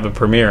didn't even have a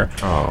premiere.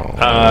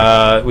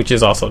 Which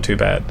is also too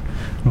bad.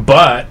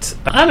 But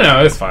I don't know,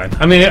 it was fine.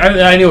 I mean,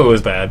 I knew it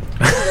was bad.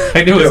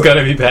 I knew it was going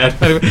to be bad.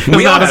 It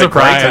was not a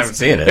surprise.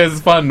 Seeing it. It was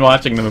fun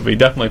watching the movie.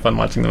 Definitely fun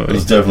watching the movie. It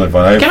was definitely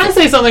fun. Can I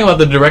say something about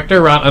the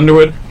director, Ron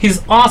Underwood? He's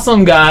an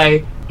awesome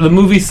guy. The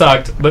movie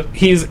sucked, but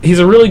he's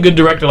a really good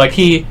director. Like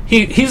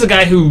he's a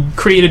guy who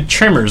created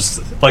Tremors,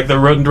 like the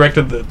wrote and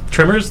directed the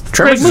Tremors.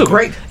 Tremors is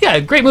great. Yeah,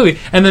 great movie.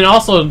 And then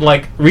also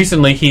like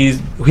recently he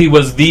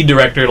was the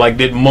director, like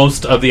did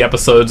most of the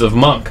episodes of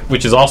Monk,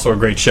 which is also a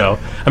great show.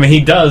 I mean, he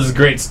does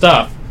great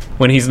stuff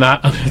when he's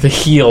not under the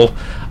heel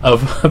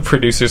of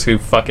producers who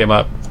fuck him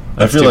up.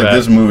 That's I feel like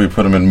this movie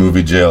put him in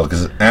movie jail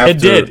because it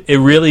did. It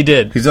really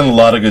did. He's done a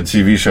lot of good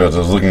TV shows. I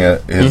was looking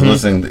at his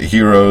listing: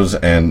 Heroes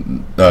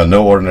and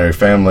No Ordinary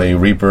Family,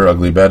 Reaper,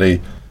 Ugly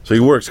Betty. So he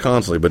works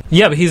constantly, but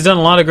he's done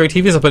a lot of great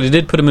TV stuff. But it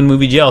did put him in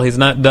movie jail. He's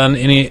not done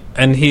any,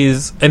 and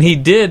he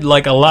did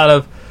like a lot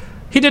of,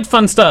 he did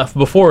fun stuff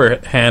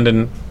beforehand,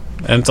 and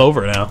it's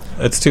over now.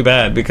 It's too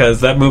bad because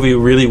that movie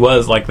really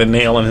was like the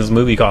nail in his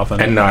movie coffin,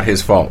 and not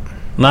his fault.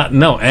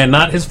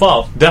 not his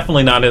fault.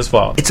 Definitely not his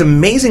fault. It's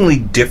amazingly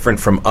different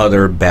from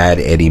other bad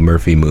Eddie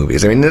Murphy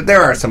movies. I mean,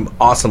 there are some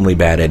awesomely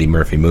bad Eddie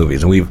Murphy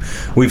movies, and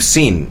we've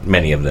seen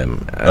many of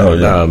them. Oh,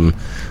 yeah.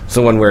 It's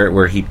the one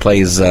where he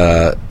plays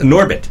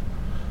Norbit.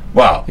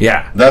 Wow.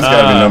 Yeah. That's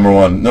got to be number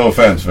one. No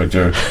offense,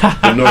 Victor.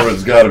 But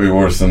Norbit's got to be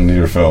worse than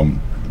your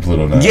film,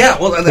 Pluto Nash. Yeah,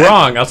 well...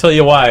 Wrong. I'll tell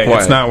you why. Why?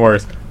 It's not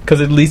worse.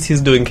 Because at least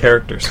he's doing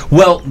characters.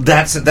 Well,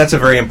 that's a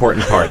very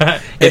important part.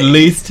 At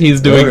least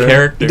he's doing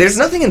characters. There's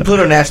nothing in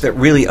Pluto Nash that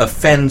really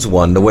offends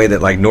one the way that,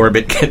 like,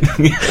 Norbit can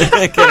offend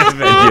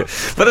you.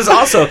 But there's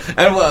also...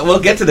 And we'll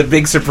get to the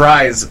big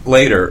surprise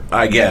later,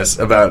 I guess,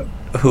 about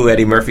who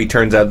Eddie Murphy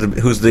turns out to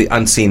be, who's the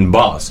unseen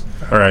boss.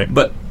 All right.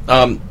 But,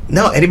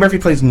 no, Eddie Murphy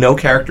plays no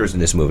characters in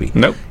this movie.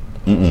 Nope.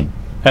 Mm-mm.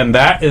 And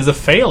that is a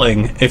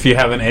failing if you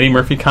have an Eddie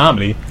Murphy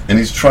comedy. And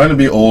he's trying to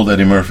be old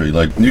Eddie Murphy.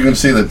 Like, you can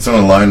see that some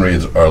of the line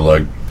reads are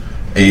like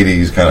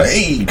 80s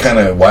kind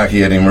of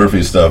wacky Eddie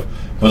Murphy stuff,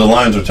 but the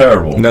lines are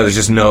terrible. No,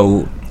 there's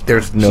no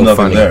nothing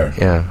funny there.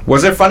 Yeah.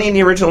 Was there funny in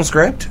the original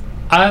script?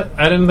 I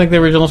didn't think the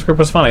original script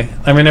was funny.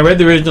 I mean, I read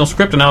the original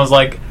script and I was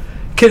like,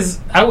 because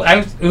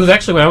it was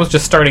actually when I was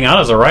just starting out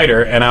as a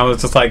writer, and I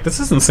was just like, this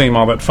doesn't seem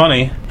all that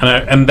funny.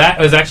 And that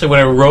was actually when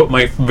I wrote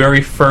my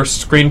very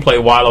first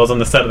screenplay while I was on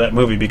the set of that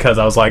movie, because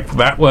I was like,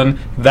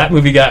 that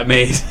movie got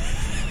made.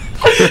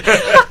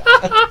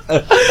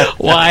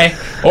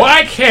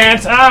 Why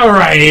can't I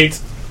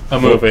write a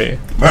movie?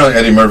 Apparently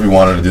Eddie Murphy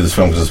wanted to do this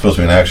film because it's supposed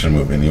to be an action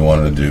movie, and he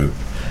wanted to do...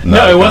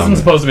 No, it wasn't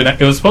supposed to be. It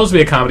was supposed to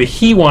be a comedy.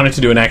 He wanted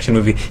to do an action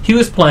movie. He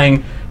was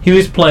playing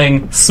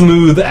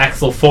smooth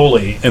Axel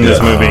Foley in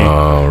this movie,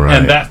 right.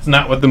 And that's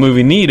not what the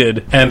movie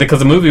needed. And because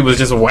the movie was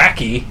just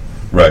wacky,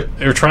 Right.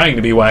 they were trying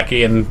to be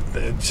wacky, and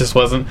it just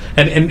wasn't.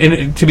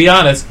 And to be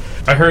honest,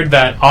 I heard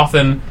that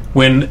often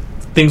when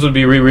things would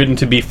be rewritten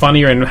to be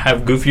funnier and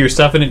have goofier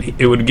stuff in it,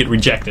 it would get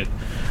rejected.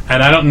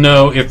 And I don't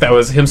know if that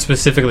was him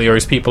specifically or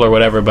his people or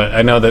whatever, but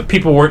I know that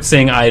people weren't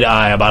seeing eye to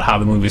eye about how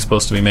the movie's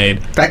supposed to be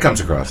made. That comes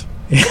across.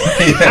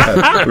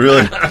 Yeah,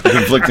 really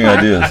conflicting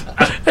ideas.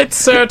 It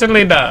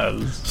certainly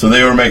does. So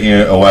they were making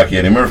a wacky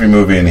Eddie Murphy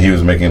movie, and he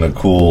was making a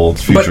cool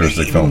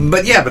futuristic film.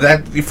 But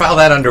you file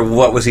that under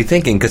what was he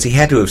thinking? Because he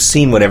had to have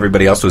seen what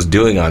everybody else was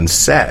doing on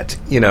set.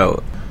 You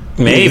know,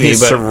 maybe he's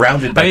but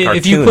surrounded by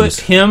cartoons. if you put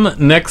him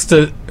next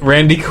to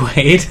Randy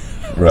Quaid,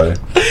 Right.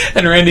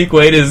 and Randy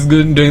Quaid is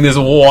doing this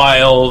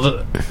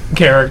wild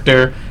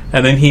character,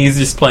 and then he's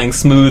just playing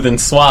smooth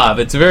and suave.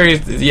 It's very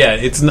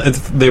it's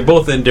they're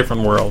both in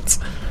different worlds.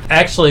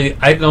 Actually,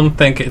 I don't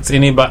think it's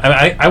anybody.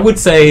 I would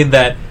say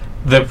that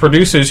the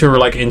producers who were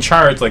like in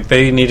charge, like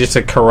they needed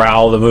to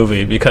corral the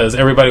movie because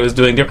everybody was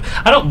doing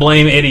different. I don't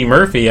blame Eddie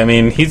Murphy. I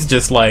mean, he's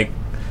just like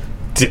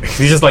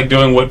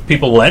doing what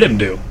people let him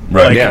do.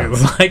 Right. Like, Yeah.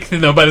 it's like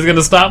nobody's going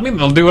to stop me.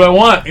 They'll do what I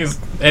want. He's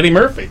Eddie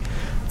Murphy.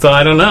 So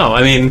I don't know.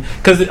 I mean,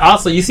 because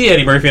also you see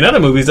Eddie Murphy in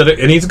other movies,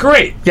 and he's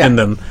great in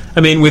them.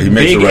 I mean, with He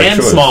makes big the right and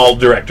choice. small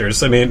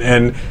directors. I mean,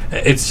 and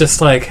it's just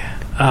like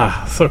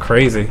so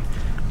crazy.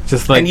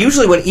 Just like And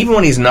usually, even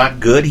when he's not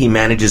good, he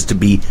manages to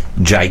be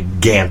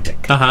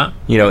gigantic.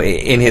 You know,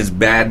 in his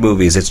bad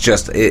movies, it's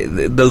just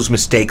those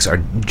mistakes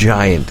are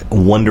giant,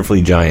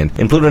 wonderfully giant.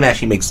 In Pluto Nash,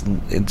 he makes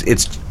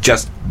it's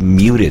just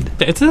muted.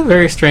 It's a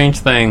very strange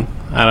thing.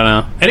 I don't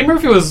know. Eddie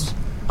Murphy was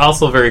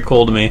also very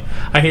cool to me.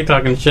 I hate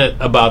talking shit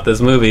about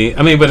this movie.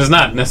 I mean, but it's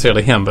not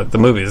necessarily him, but the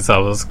movie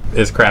itself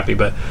is crappy.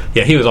 But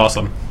yeah, he was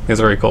awesome. He was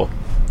very cool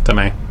to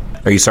me.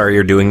 Are you sorry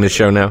you're doing this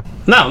show now?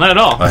 No, not at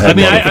all. I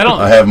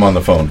have him on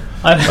the phone.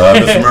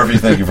 Mr. Murphy,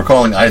 thank you for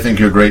calling. I think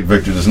you're great.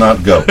 Victor does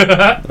not go.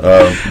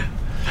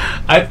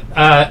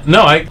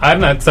 I'm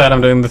not sad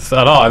I'm doing this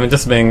at all. I mean,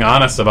 just being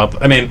honest about.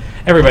 I mean,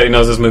 everybody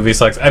knows this movie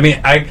sucks. I mean,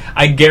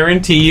 I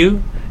guarantee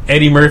you,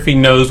 Eddie Murphy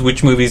knows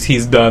which movies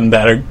he's done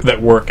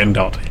that work and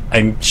don't.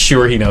 I'm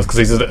sure he knows because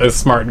he's a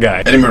smart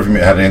guy. Eddie Murphy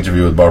had an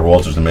interview with Barbara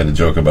Walters and made a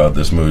joke about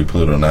this movie,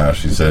 Pluto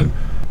Nash. He said,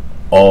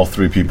 all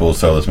three people who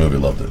saw this movie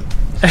loved it.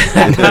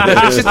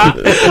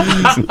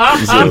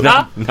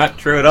 Not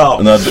true at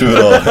all. Not true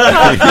at all.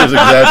 He was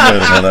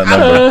exaggerating on that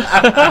number.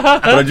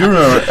 But I do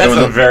remember... That's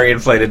a very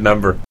inflated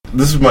number.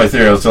 This is my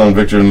theory. I was telling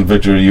Victor, and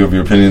Victor, you have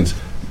your opinions.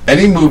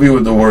 Any movie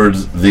with the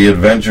words, The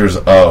Adventures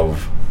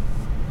of,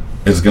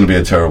 is going to be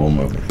a terrible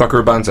movie.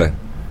 Buckaroo Banzai.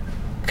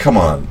 Come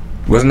on.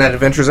 Wasn't that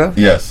Adventures of?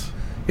 Yes.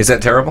 Is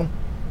that terrible?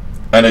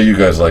 I know you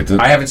guys liked it.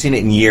 I haven't seen it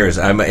in years.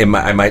 I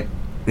might,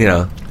 you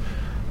know...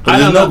 But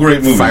there's no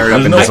great movie. Fire it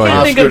up There's and no just like-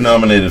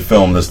 Oscar-nominated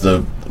film that's The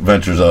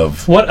Adventures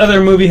of. What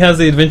other movie has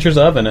The Adventures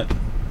of in it?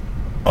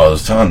 Oh,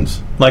 there's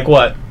tons. Like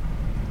what?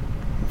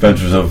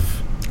 Adventures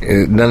of...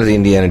 None of the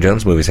Indiana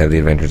Jones movies have the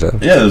Adventures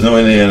of. Yeah, there's no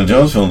Indiana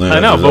Jones film. I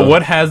know, but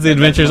what has The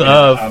Adventures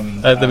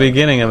of at the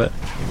beginning of it?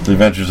 The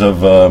Adventures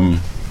of...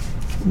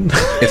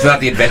 It's not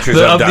the Adventures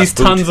Of Das these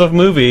Boot. tons of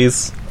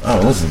movies.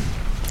 Oh, listen.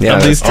 Yeah,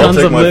 Of these I'll tons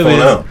take of my phone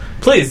movies. out.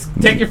 Please,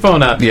 take your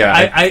phone out. Yeah,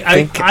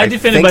 I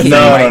defended by think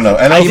saying... No.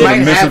 And You also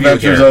might the have you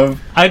Misadventures here. of...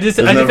 I never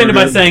defended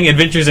by good. saying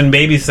Adventures in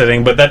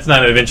Babysitting, but that's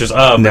not Adventures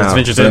of. No. It's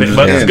Adventures in. Adventures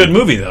But it's a in. good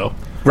movie, though.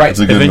 Right. It's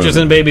a good Adventures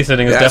movie. in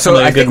Babysitting is So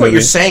definitely I a good think what movie.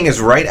 you're saying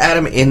is right,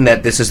 Adam, in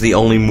that this is the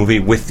only movie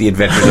with the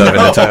Adventures of in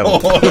the title.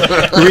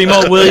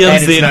 Remo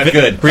Williams, And it's not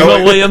good.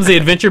 Remo Williams, The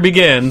Adventure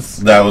Begins.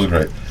 That was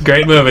great.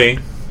 Great movie.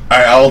 All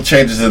right, I'll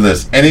change it to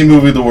this. Any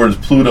movie with the words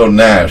Pluto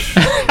Nash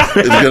is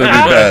going to be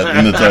bad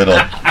in the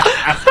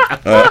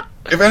title.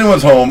 If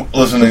anyone's home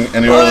listening,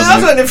 and you're Well, listening,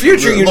 also in the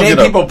future, you look name it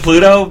up. people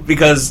Pluto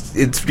because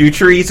it's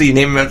future-y, so you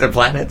name them after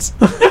planets.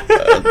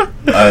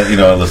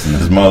 Listen,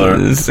 his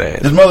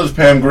mother's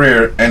Pam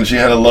Grier, and she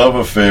had a love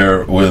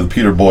affair with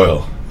Peter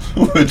Boyle,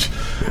 which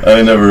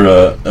I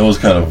never, it was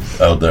kind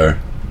of out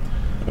there.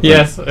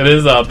 Yes, it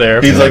is out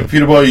there. He's like,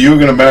 Peter Boyle, you were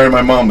going to marry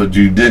my mom, but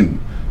you didn't,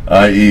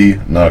 i.e.,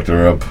 knocked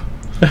her up.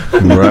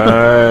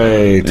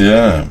 Right.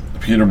 Yeah,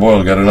 Peter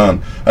Boyle got it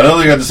on.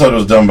 Another thing I just thought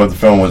was dumb about the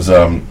film was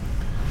kind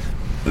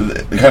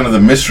of the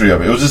mystery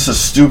of it. It was just a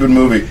stupid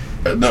movie.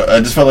 I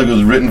just felt like it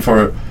was written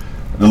for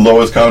the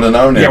lowest common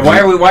denominator. Yeah,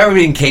 why are we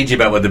being cagey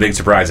about what the big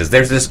surprise is?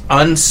 There's this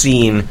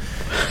unseen,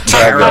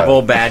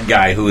 terrible bad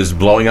guy who is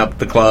blowing up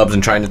the clubs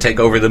and trying to take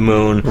over the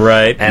moon.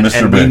 Right. And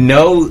Mr. we Big.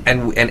 know,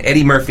 and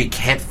Eddie Murphy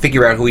can't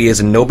figure out who he is,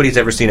 and nobody's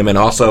ever seen him. And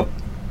also,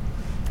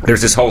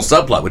 there's this whole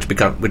subplot,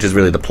 which is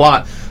really the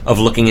plot of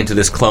looking into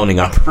this cloning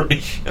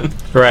operation.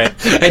 Right.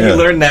 And you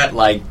learn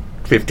that,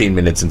 15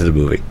 minutes into the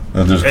movie.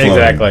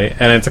 Exactly.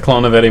 And it's a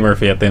clone of Eddie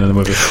Murphy at the end of the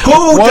movie.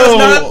 Who does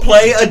not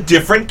play a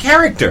different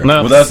character?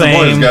 No, Well, that's the same.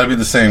 point. It's got to be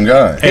the same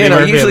guy. Eddie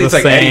Murphy usually is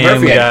it's the like Eddie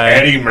same Murphy guy.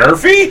 and Eddie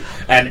Murphy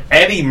and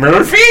Eddie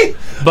Murphy.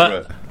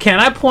 But can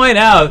I point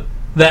out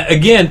that,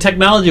 again,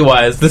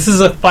 technology-wise, this is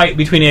a fight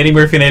between Eddie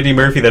Murphy and Eddie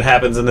Murphy that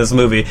happens in this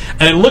movie,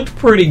 and it looked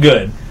pretty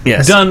good.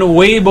 Yes. Done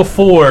way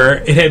before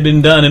it had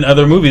been done in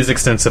other movies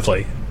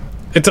extensively.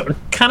 It's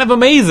kind of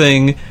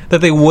amazing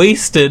that they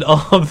wasted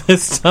all of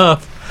this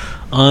stuff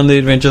on The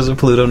Adventures of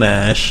Pluto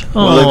Nash.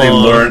 Well,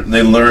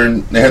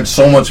 they had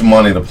so much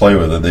money to play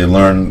with that they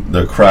learned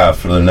their craft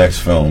for the next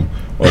film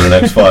or the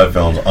next 5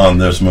 films on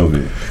this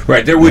movie.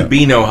 Right, there would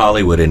be no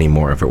Hollywood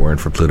anymore if it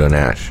weren't for Pluto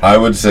Nash. I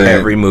would say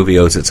Every movie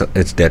owes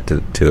its debt to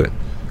it.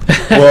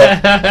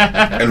 Well,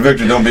 and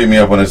Victor, don't beat me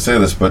up when I say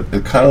this, but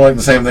it's kind of like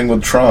the same thing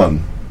with Tron.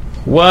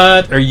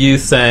 What are you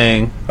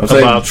saying I'm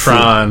saying about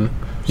Tron?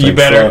 You saying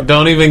better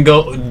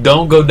Tron.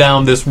 don't go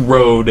down this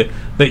road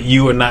that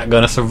you are not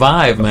going to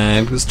survive,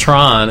 man. Because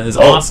Tron is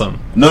awesome.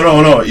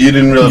 No, you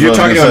didn't realize. You're what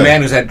I talking was to gonna a say.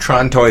 man who's had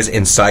Tron toys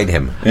inside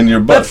him. In your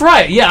butt. That's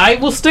right. Yeah, I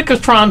will stick a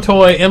Tron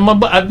toy in my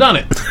butt. I've done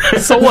it.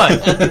 So what?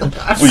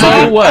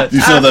 You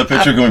saw that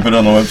picture? Can we put it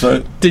on the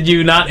website? Did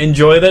you not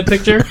enjoy that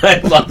picture? I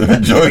love it.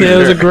 Enjoyed It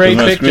was a great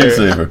my picture.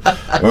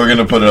 screensaver. We're going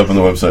to put it up on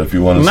the website if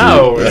you want to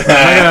No, see I'm it.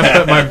 not going to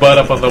put my butt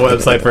up on the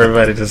website for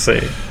everybody to see.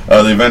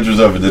 The Adventures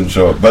of it didn't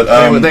show up. But,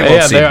 They won't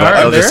Yeah, see, they but are.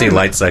 I'll just They're- see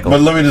Light Cycle.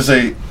 but let me just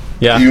say,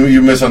 Yeah,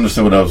 you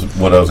misunderstood what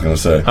I was going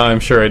to say. I'm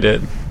sure I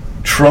did.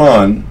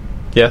 Tron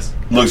Yes.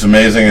 looks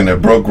amazing, and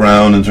it broke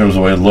ground in terms of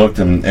the way it looked,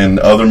 and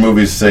other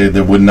movies say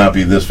there would not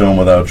be this film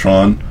without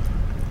Tron.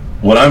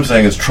 What I'm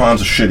saying is Tron's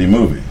a shitty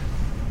movie.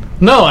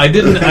 No, I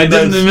didn't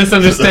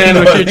misunderstand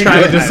what you're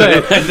trying to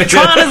say.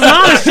 Tron is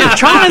not a shit.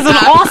 Tron is an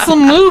awesome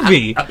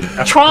movie.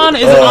 Tron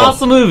is an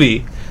awesome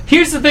movie.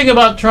 Here's the thing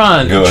about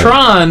Tron. Go ahead.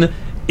 Tron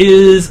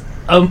is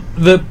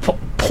the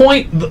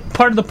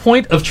part of the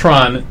point of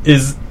Tron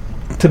is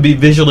to be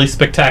visually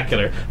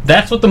spectacular.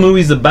 That's what the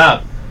movie's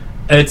about.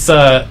 It's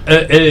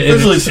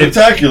Visually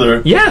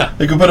spectacular. Yeah,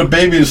 They could put a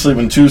baby to sleep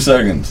in 2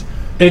 seconds.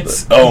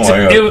 it's Oh my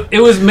God. It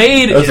was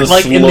made That's the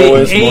like in the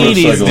slowest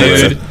 80s, motorcycle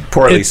dude. ever.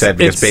 Poorly It's- said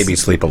because it's-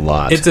 babies sleep a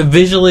lot. It's a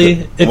visually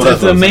Well, that's it's an what I'm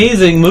saying.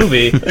 amazing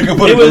movie. They could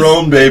put It a was-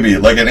 grown baby,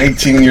 like an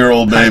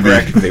 18-year-old baby.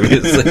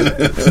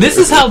 This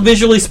is how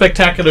visually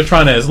spectacular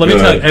Tron is. Let me Go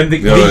tell you. ahead. And the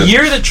Go ahead.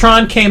 year that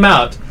Tron came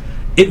out,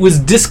 it was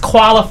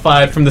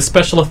disqualified from the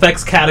special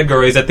effects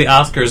categories at the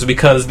Oscars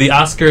because the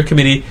Oscar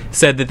committee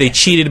said that they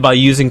cheated by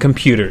using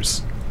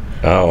computers.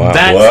 Oh, wow.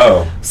 That's,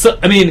 Wow. So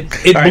I mean,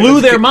 it All right, blew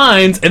let's their get-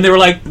 minds, and they were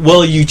like,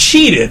 "Well, you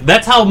cheated."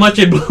 That's how much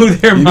it blew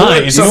their what?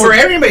 minds. So for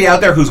anybody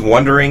out there who's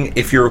wondering,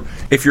 if you're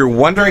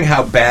wondering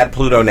how bad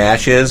Pluto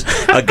Nash is,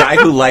 a guy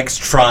who likes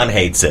Tron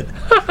hates it.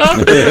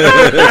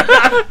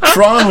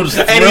 Tron was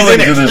he's thrilling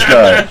in to it. this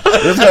guy.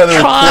 This guy, there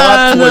were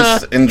plot Tron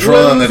twists in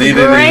Tron that he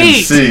didn't great.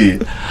 even see.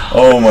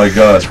 Oh my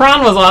God.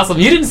 Tron was awesome.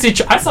 You didn't see.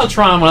 I saw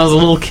Tron when I was a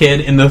little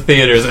kid in the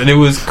theaters, and it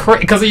was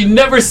crazy because you'd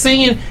never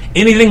seen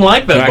anything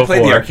like that I before.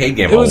 played the arcade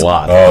game It was a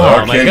lot. Oh, the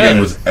Oh, my arcade game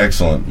goodness. was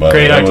excellent. By the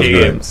Great way. That was arcade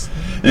good. games.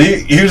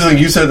 Here's the thing.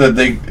 You said that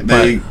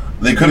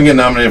they couldn't get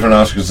nominated for an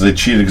Oscar because they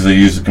cheated because they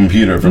used a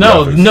computer for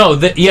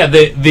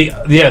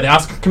graphics. The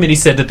Oscar committee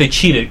said that they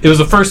cheated. It was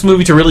the first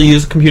movie to really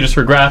use computers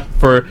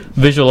for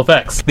visual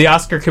effects. The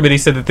Oscar committee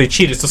said that they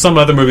cheated. So some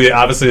other movie,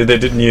 obviously, they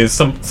didn't use.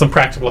 Some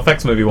practical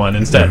effects movie one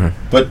instead.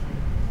 But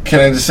can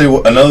I just say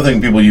another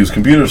thing people use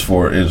computers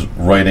for is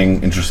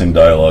writing interesting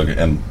dialogue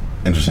and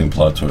interesting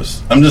plot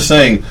twists. I'm just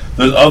saying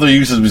there's other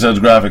uses besides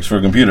graphics for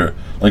a computer,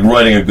 like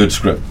writing a good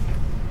script.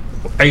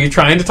 Are you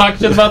trying to talk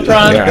shit about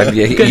Tron? Yeah,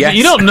 Because yes.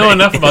 you don't know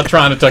enough about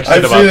Tron to talk shit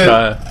I've about seen it.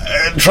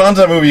 Tron. Tron's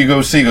that movie you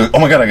go see. You go, oh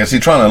my God, I can see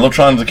Tron. I love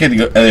Tron as a kid. You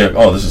go, and you're like,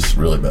 oh, this is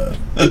really bad.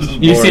 This is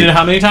You've boring. seen it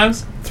how many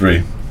times?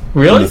 3.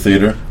 Really? In the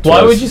theater.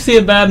 Why twice. would you see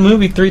a bad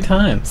movie 3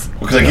 times?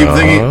 Because I keep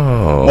thinking,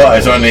 well, I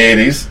saw it in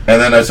the 80s,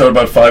 and then I saw it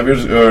about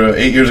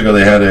 8 years ago,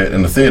 they had it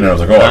in the theater, and I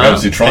was like, I gotta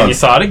see Tron. And you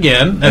saw it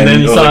again, and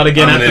then you saw it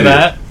again after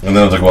that. And then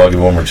I was like, well, I'll give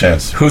it one more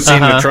chance. Who's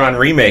seen the Tron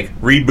remake?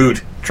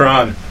 Reboot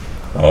Tron.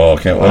 Oh,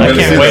 I can't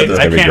wait.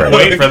 I can't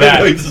wait for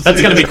that.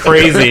 That's going to be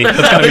crazy.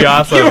 That's going to be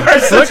awesome. You are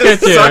such Look a at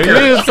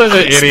sucker. You're such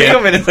an idiot.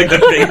 Spiegelman is like the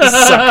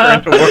biggest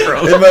sucker in the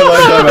world. In my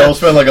lifetime, I will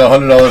spend like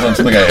 $100 on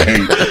something I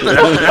hate.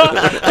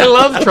 I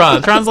love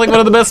Tron. Tron's like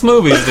one of the best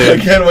movies, I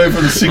dude. can't wait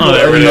for the sequel. I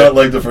there did we not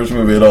like the first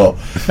movie at all.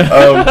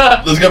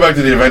 Let's get back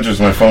to The Adventures.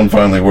 My phone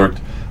finally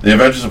worked. The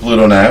Adventures of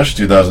Pluto Nash,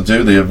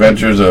 2002. The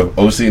Adventures of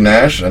O.C.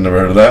 Nash. I never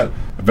heard of that.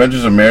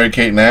 Adventures of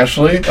Mary-Kate and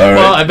Ashley. All right.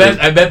 Well, I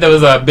bet that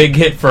was a big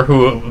hit for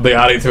who the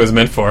audience was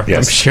meant for.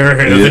 Yes. I'm sure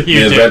it was a The huge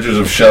hit. Adventures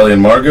of Shelley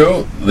and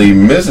Margot. The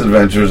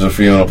Misadventures of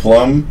Fiona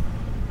Plum.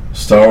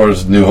 Star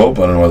Wars New Hope.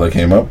 I don't know why that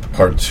came up.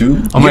 Part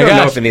 2. Oh my you don't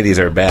know gosh. if any of these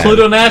are bad.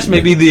 Pluto Nash may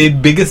be the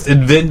biggest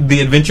The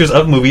Adventures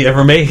of movie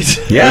ever made.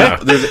 Yeah.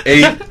 There's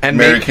 8 And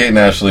Mary-Kate and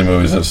Ashley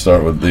movies that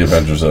start with The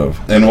Adventures of.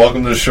 And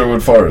Welcome to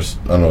Sherwood Forest.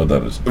 I don't know what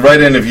that is. Write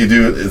in if you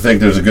do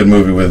think there's a good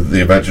movie with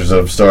The Adventures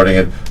of starting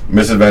it,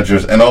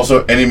 Misadventures, and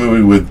also any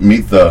movie with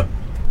Meet the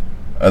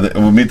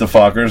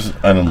Fockers.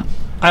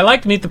 I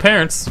liked Meet the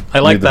Parents. I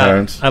liked the that.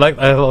 Parents.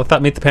 I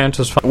thought Meet the Parents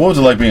was fun. What was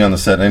it like being on the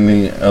set?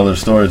 Any other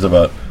stories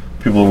about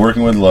people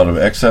working with? A lot of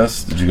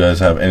excess? Did you guys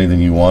have anything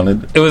you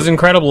wanted? It was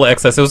incredible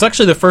excess. It was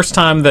actually the first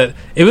time that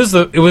it was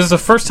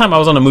the first time I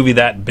was on a movie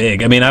that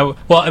big. I mean, I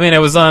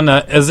was on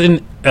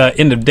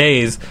End of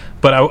Days,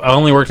 but I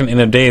only worked in End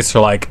of Days for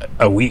like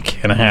a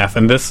week and a half,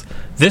 and this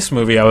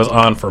movie I was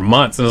on for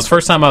months. And it was the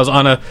first time I was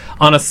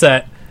on a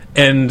set,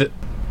 and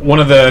one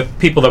of the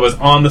people that was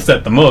on the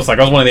set the most, like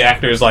I was one of the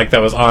actors like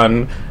that was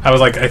on. I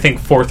was like I think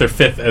 4th or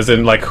 5th, as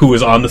in like who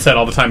was on the set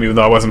all the time, even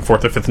though I wasn't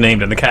 4th or 5th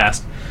named in the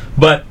cast.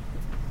 But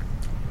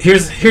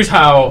here's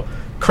how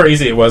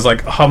crazy it was,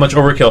 like how much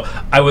overkill.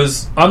 I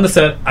was on the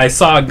set, I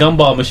saw a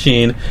gumball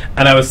machine,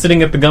 and I was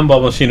sitting at the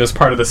gumball machine as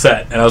part of the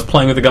set, and I was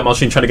playing with the gumball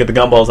machine trying to get the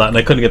gumballs out, and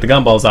I couldn't get the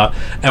gumballs out,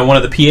 and one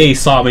of the PAs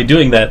saw me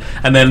doing that,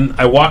 and then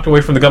I walked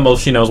away from the gumball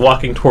machine. I was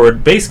walking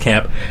toward base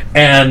camp,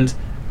 and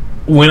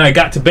when I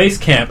got to base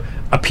camp,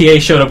 a PA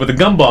showed up with a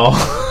gumball.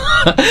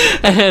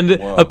 And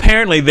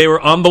apparently they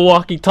were on the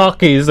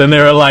walkie-talkies, and they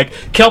were like,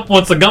 Kelp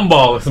wants a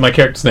gumball. This is my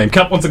character's name.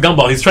 Kelp wants a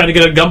gumball. He's trying to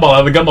get a gumball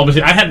out of the gumball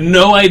machine. I had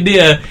no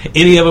idea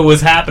any of it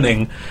was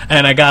happening,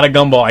 and I got a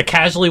gumball. I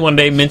casually one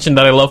day mentioned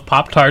that I love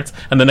Pop-Tarts,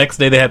 and the next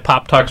day they had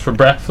Pop-Tarts for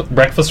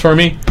breakfast for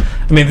me.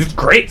 I mean, it's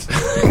great.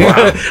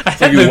 Wow. I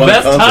had the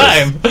best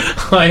time.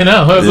 I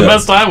know. It was the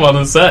best time on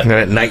the set. And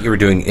at night you were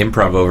doing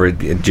improv over at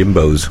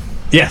Jimbo's.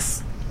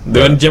 Yes.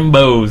 Doing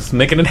Jimbo's,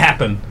 making it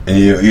happen. And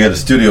you had a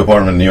studio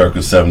apartment in New York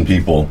with 7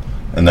 people,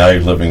 and now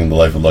you're living the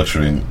life of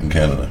luxury in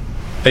Canada.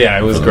 But yeah,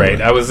 it was great.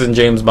 I was in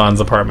James Bond's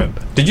apartment.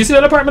 Did you see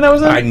that apartment I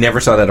was in? I never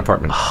saw that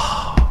apartment.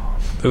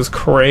 It was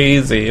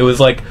crazy. It was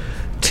like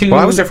 2... Well,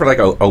 I was there for like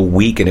a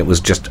week, and it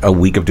was just a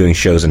week of doing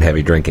shows and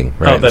heavy drinking.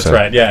 Right? Oh, that's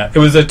right, yeah. It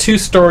was a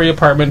 2-story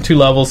apartment, 2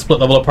 levels,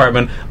 split-level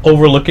apartment,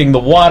 overlooking the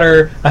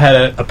water. I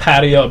had a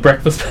patio, a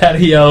breakfast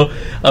patio,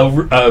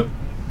 a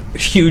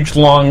huge,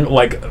 long,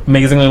 like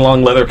amazingly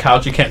long leather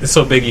couch. It's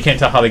so big you can't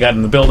tell how they got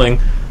in the building.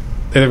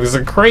 It was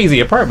a crazy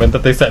apartment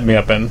that they set me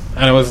up in,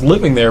 and I was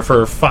living there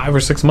for 5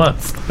 or 6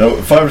 months. Now,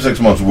 5 or 6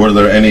 months. Were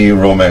there any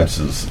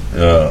romances,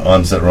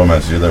 on-set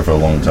romances? You're there for a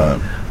long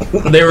time.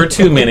 There were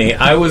too many.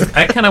 I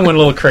kind of went a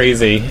little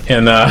crazy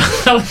in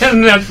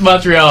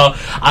Montreal.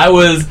 I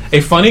was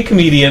a funny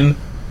comedian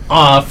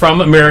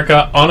from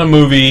America on a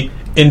movie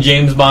in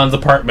James Bond's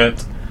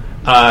apartment.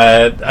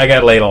 I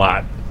got laid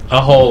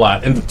a whole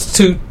lot, and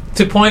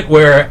to point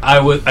where I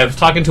was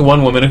talking to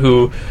one woman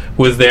who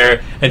was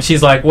there, and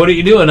she's like, "What are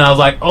you doing?" And I was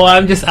like, "Oh,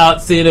 I'm just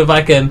out seeing if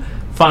I can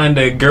find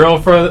a girl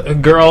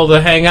to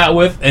hang out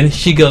with." And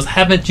she goes,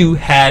 "Haven't you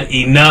had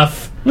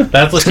enough?"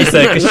 That's what she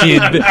said,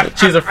 because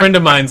she's a friend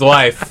of mine's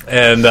wife,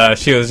 and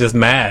she was just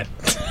mad.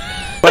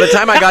 By the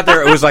time I got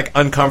there, it was like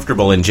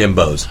uncomfortable in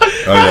Jimbo's. Oh,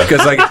 yeah.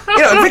 Because, like,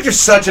 Victor's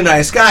such a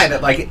nice guy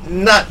that, like,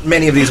 not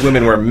many of these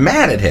women were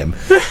mad at him.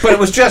 But it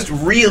was just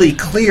really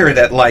clear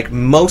that, like,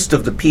 most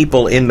of the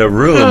people in the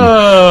room,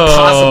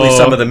 possibly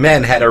some of the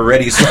men, had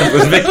already slept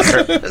with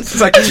Victor. It's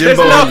like,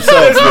 Jimbo himself.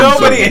 There's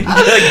nobody.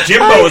 Like,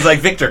 Jimbo was like,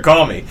 Victor,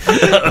 call me. You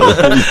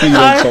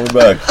don't come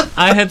back.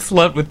 I had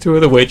slept with 2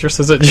 of the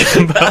waitresses at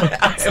Jimbo.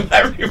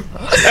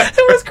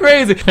 It was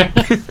crazy.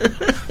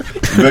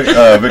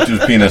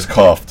 Victor's penis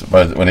coughed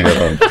when he got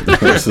home.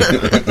 So,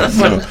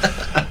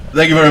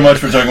 thank you very much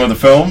for talking about the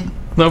film.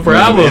 No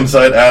problem.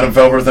 Insight, Adam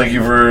Felber, thank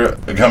you for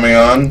coming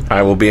on.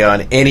 I will be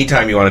on any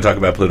time you want to talk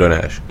about Pluto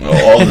Nash.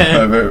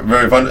 Very,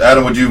 very fun.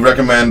 Adam, would you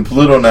recommend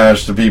Pluto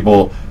Nash to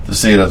people to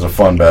see it as a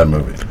fun, bad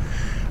movie?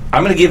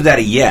 I'm going to give that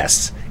a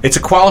yes. It's a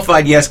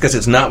qualified yes because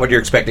it's not what you're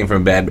expecting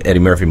from a bad Eddie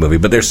Murphy movie,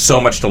 but there's so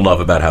much to love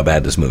about how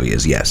bad this movie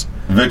is, yes.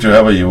 Victor,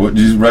 how about you? Would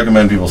you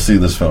recommend people see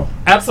this film?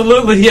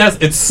 Absolutely, yes.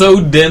 It's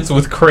so dense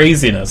with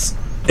craziness.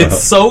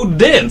 It's so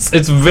dense.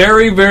 It's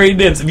very, very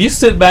dense. If you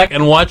sit back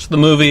and watch the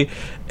movie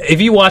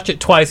if you watch it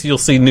twice, you'll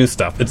see new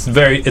stuff. It's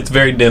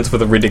very dense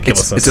with a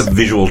ridiculousness. It's a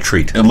visual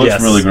treat. It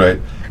looks really great.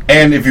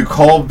 And if you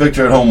call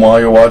Victor at home while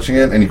you're watching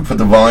it, and you can put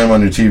the volume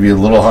on your TV a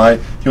little high,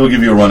 he will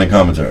give you a running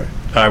commentary.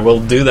 I will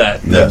do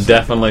that. Yes.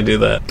 Definitely do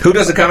that. Who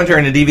does the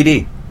commentary in a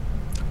DVD?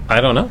 I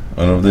don't know.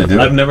 I don't know if they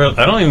do. I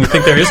don't even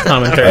think there is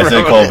commentary. I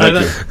say call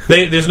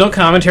Victor. There's no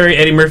commentary.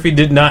 Eddie Murphy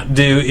did not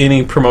do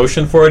any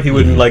promotion for it. He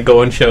wouldn't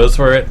go on shows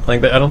for it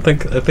like that. I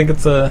think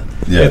it's a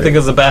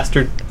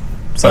bastard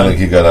son. I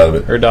think he got out of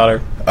it. Or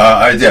daughter.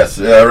 I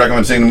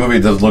recommend seeing the movie.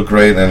 It does look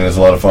great and it's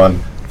a lot of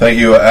fun. Thank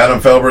you, Adam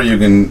Felber. You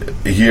can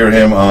hear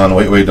him on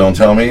Wait, Wait, Don't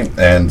Tell Me.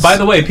 And by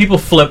the way, people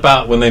flip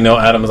out when they know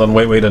Adam is on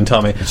Wait, Wait, Don't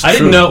Tell Me. I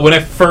didn't know when I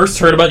first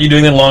heard about you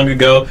doing it long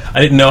ago. I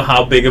didn't know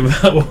how big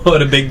of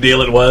what a big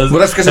deal it was. Well,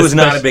 that's because it was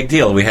not a big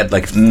deal. We had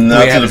as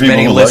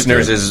many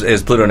listeners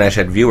as Pluto Nash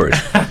had viewers.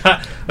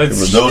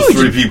 Those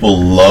three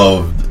people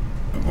loved.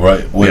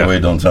 Right,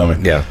 wait, don't tell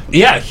me.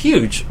 Yeah,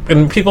 huge.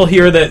 And people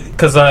hear that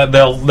because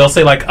they'll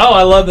say like, "Oh,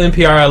 I love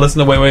NPR. I listen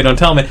to Wait, Wait, Don't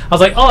Tell Me." I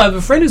was like, "Oh, I have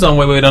a friend who's on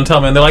Wait, Wait, Don't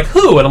Tell Me," and they're like,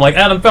 "Who?" And I'm like,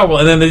 "Adam Felber,"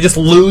 and then they just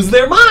lose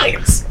their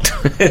minds.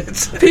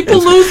 People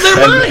lose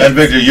their minds. And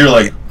Victor, you're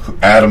like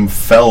Adam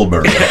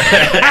Felber.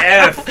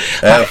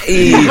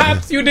 F-E.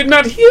 Perhaps you did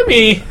not hear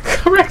me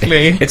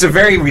correctly. It's a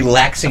very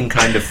relaxing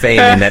kind of fame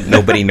in that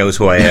nobody knows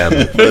who I am.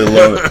 They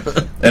love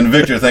it. And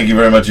Victor, thank you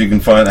very much.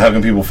 How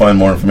can people find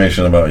more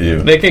information about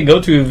you? They can go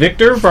to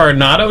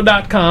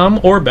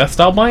victorvarnado.com or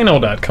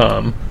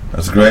bestalbino.com.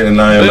 That's great.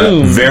 And I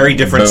am very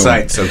different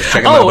sites, so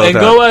check them out. And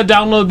go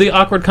download the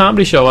Awkward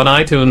Comedy Show on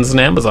iTunes and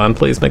Amazon.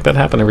 Please make that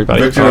happen,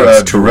 everybody.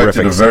 Victor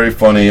directed a very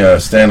funny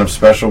stand-up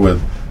special with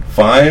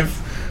 5.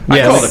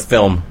 I call it a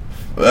film.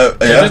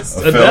 It's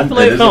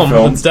definitely a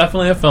film. It's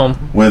definitely a film.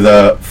 With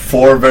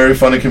 4 very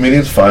funny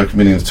comedians, 5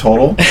 comedians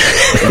total.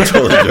 I'm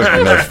totally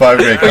joking. That's 5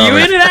 great comics. Are you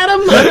in it, Adam?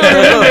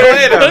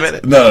 Wait a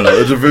minute. No.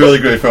 It's a really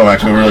great film,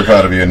 actually. We're really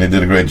proud of you, and you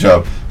did a great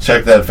job.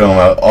 Check that film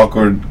out. The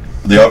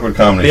Awkward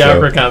Comedy Show. The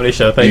Awkward Comedy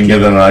Show. Thank you. You can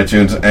get that on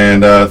iTunes.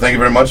 And thank you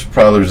very much.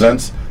 Proudly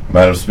Resents.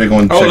 Adam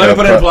Spiegelman. Let me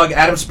put in a plug.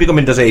 Adam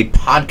Spiegelman does a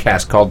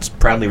podcast called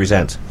Proudly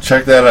Resents.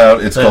 Check that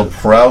out. It's called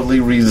Proudly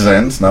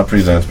Resents, not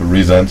Presents, but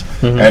Resents.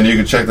 And you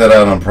can check that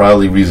out on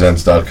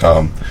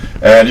proudlyresents.com.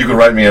 And you can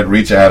write me at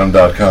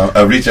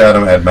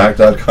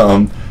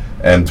reachadam@mac.com,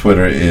 and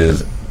Twitter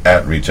is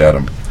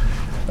 @reachadam.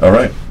 All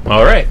right.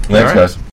 Thanks, guys.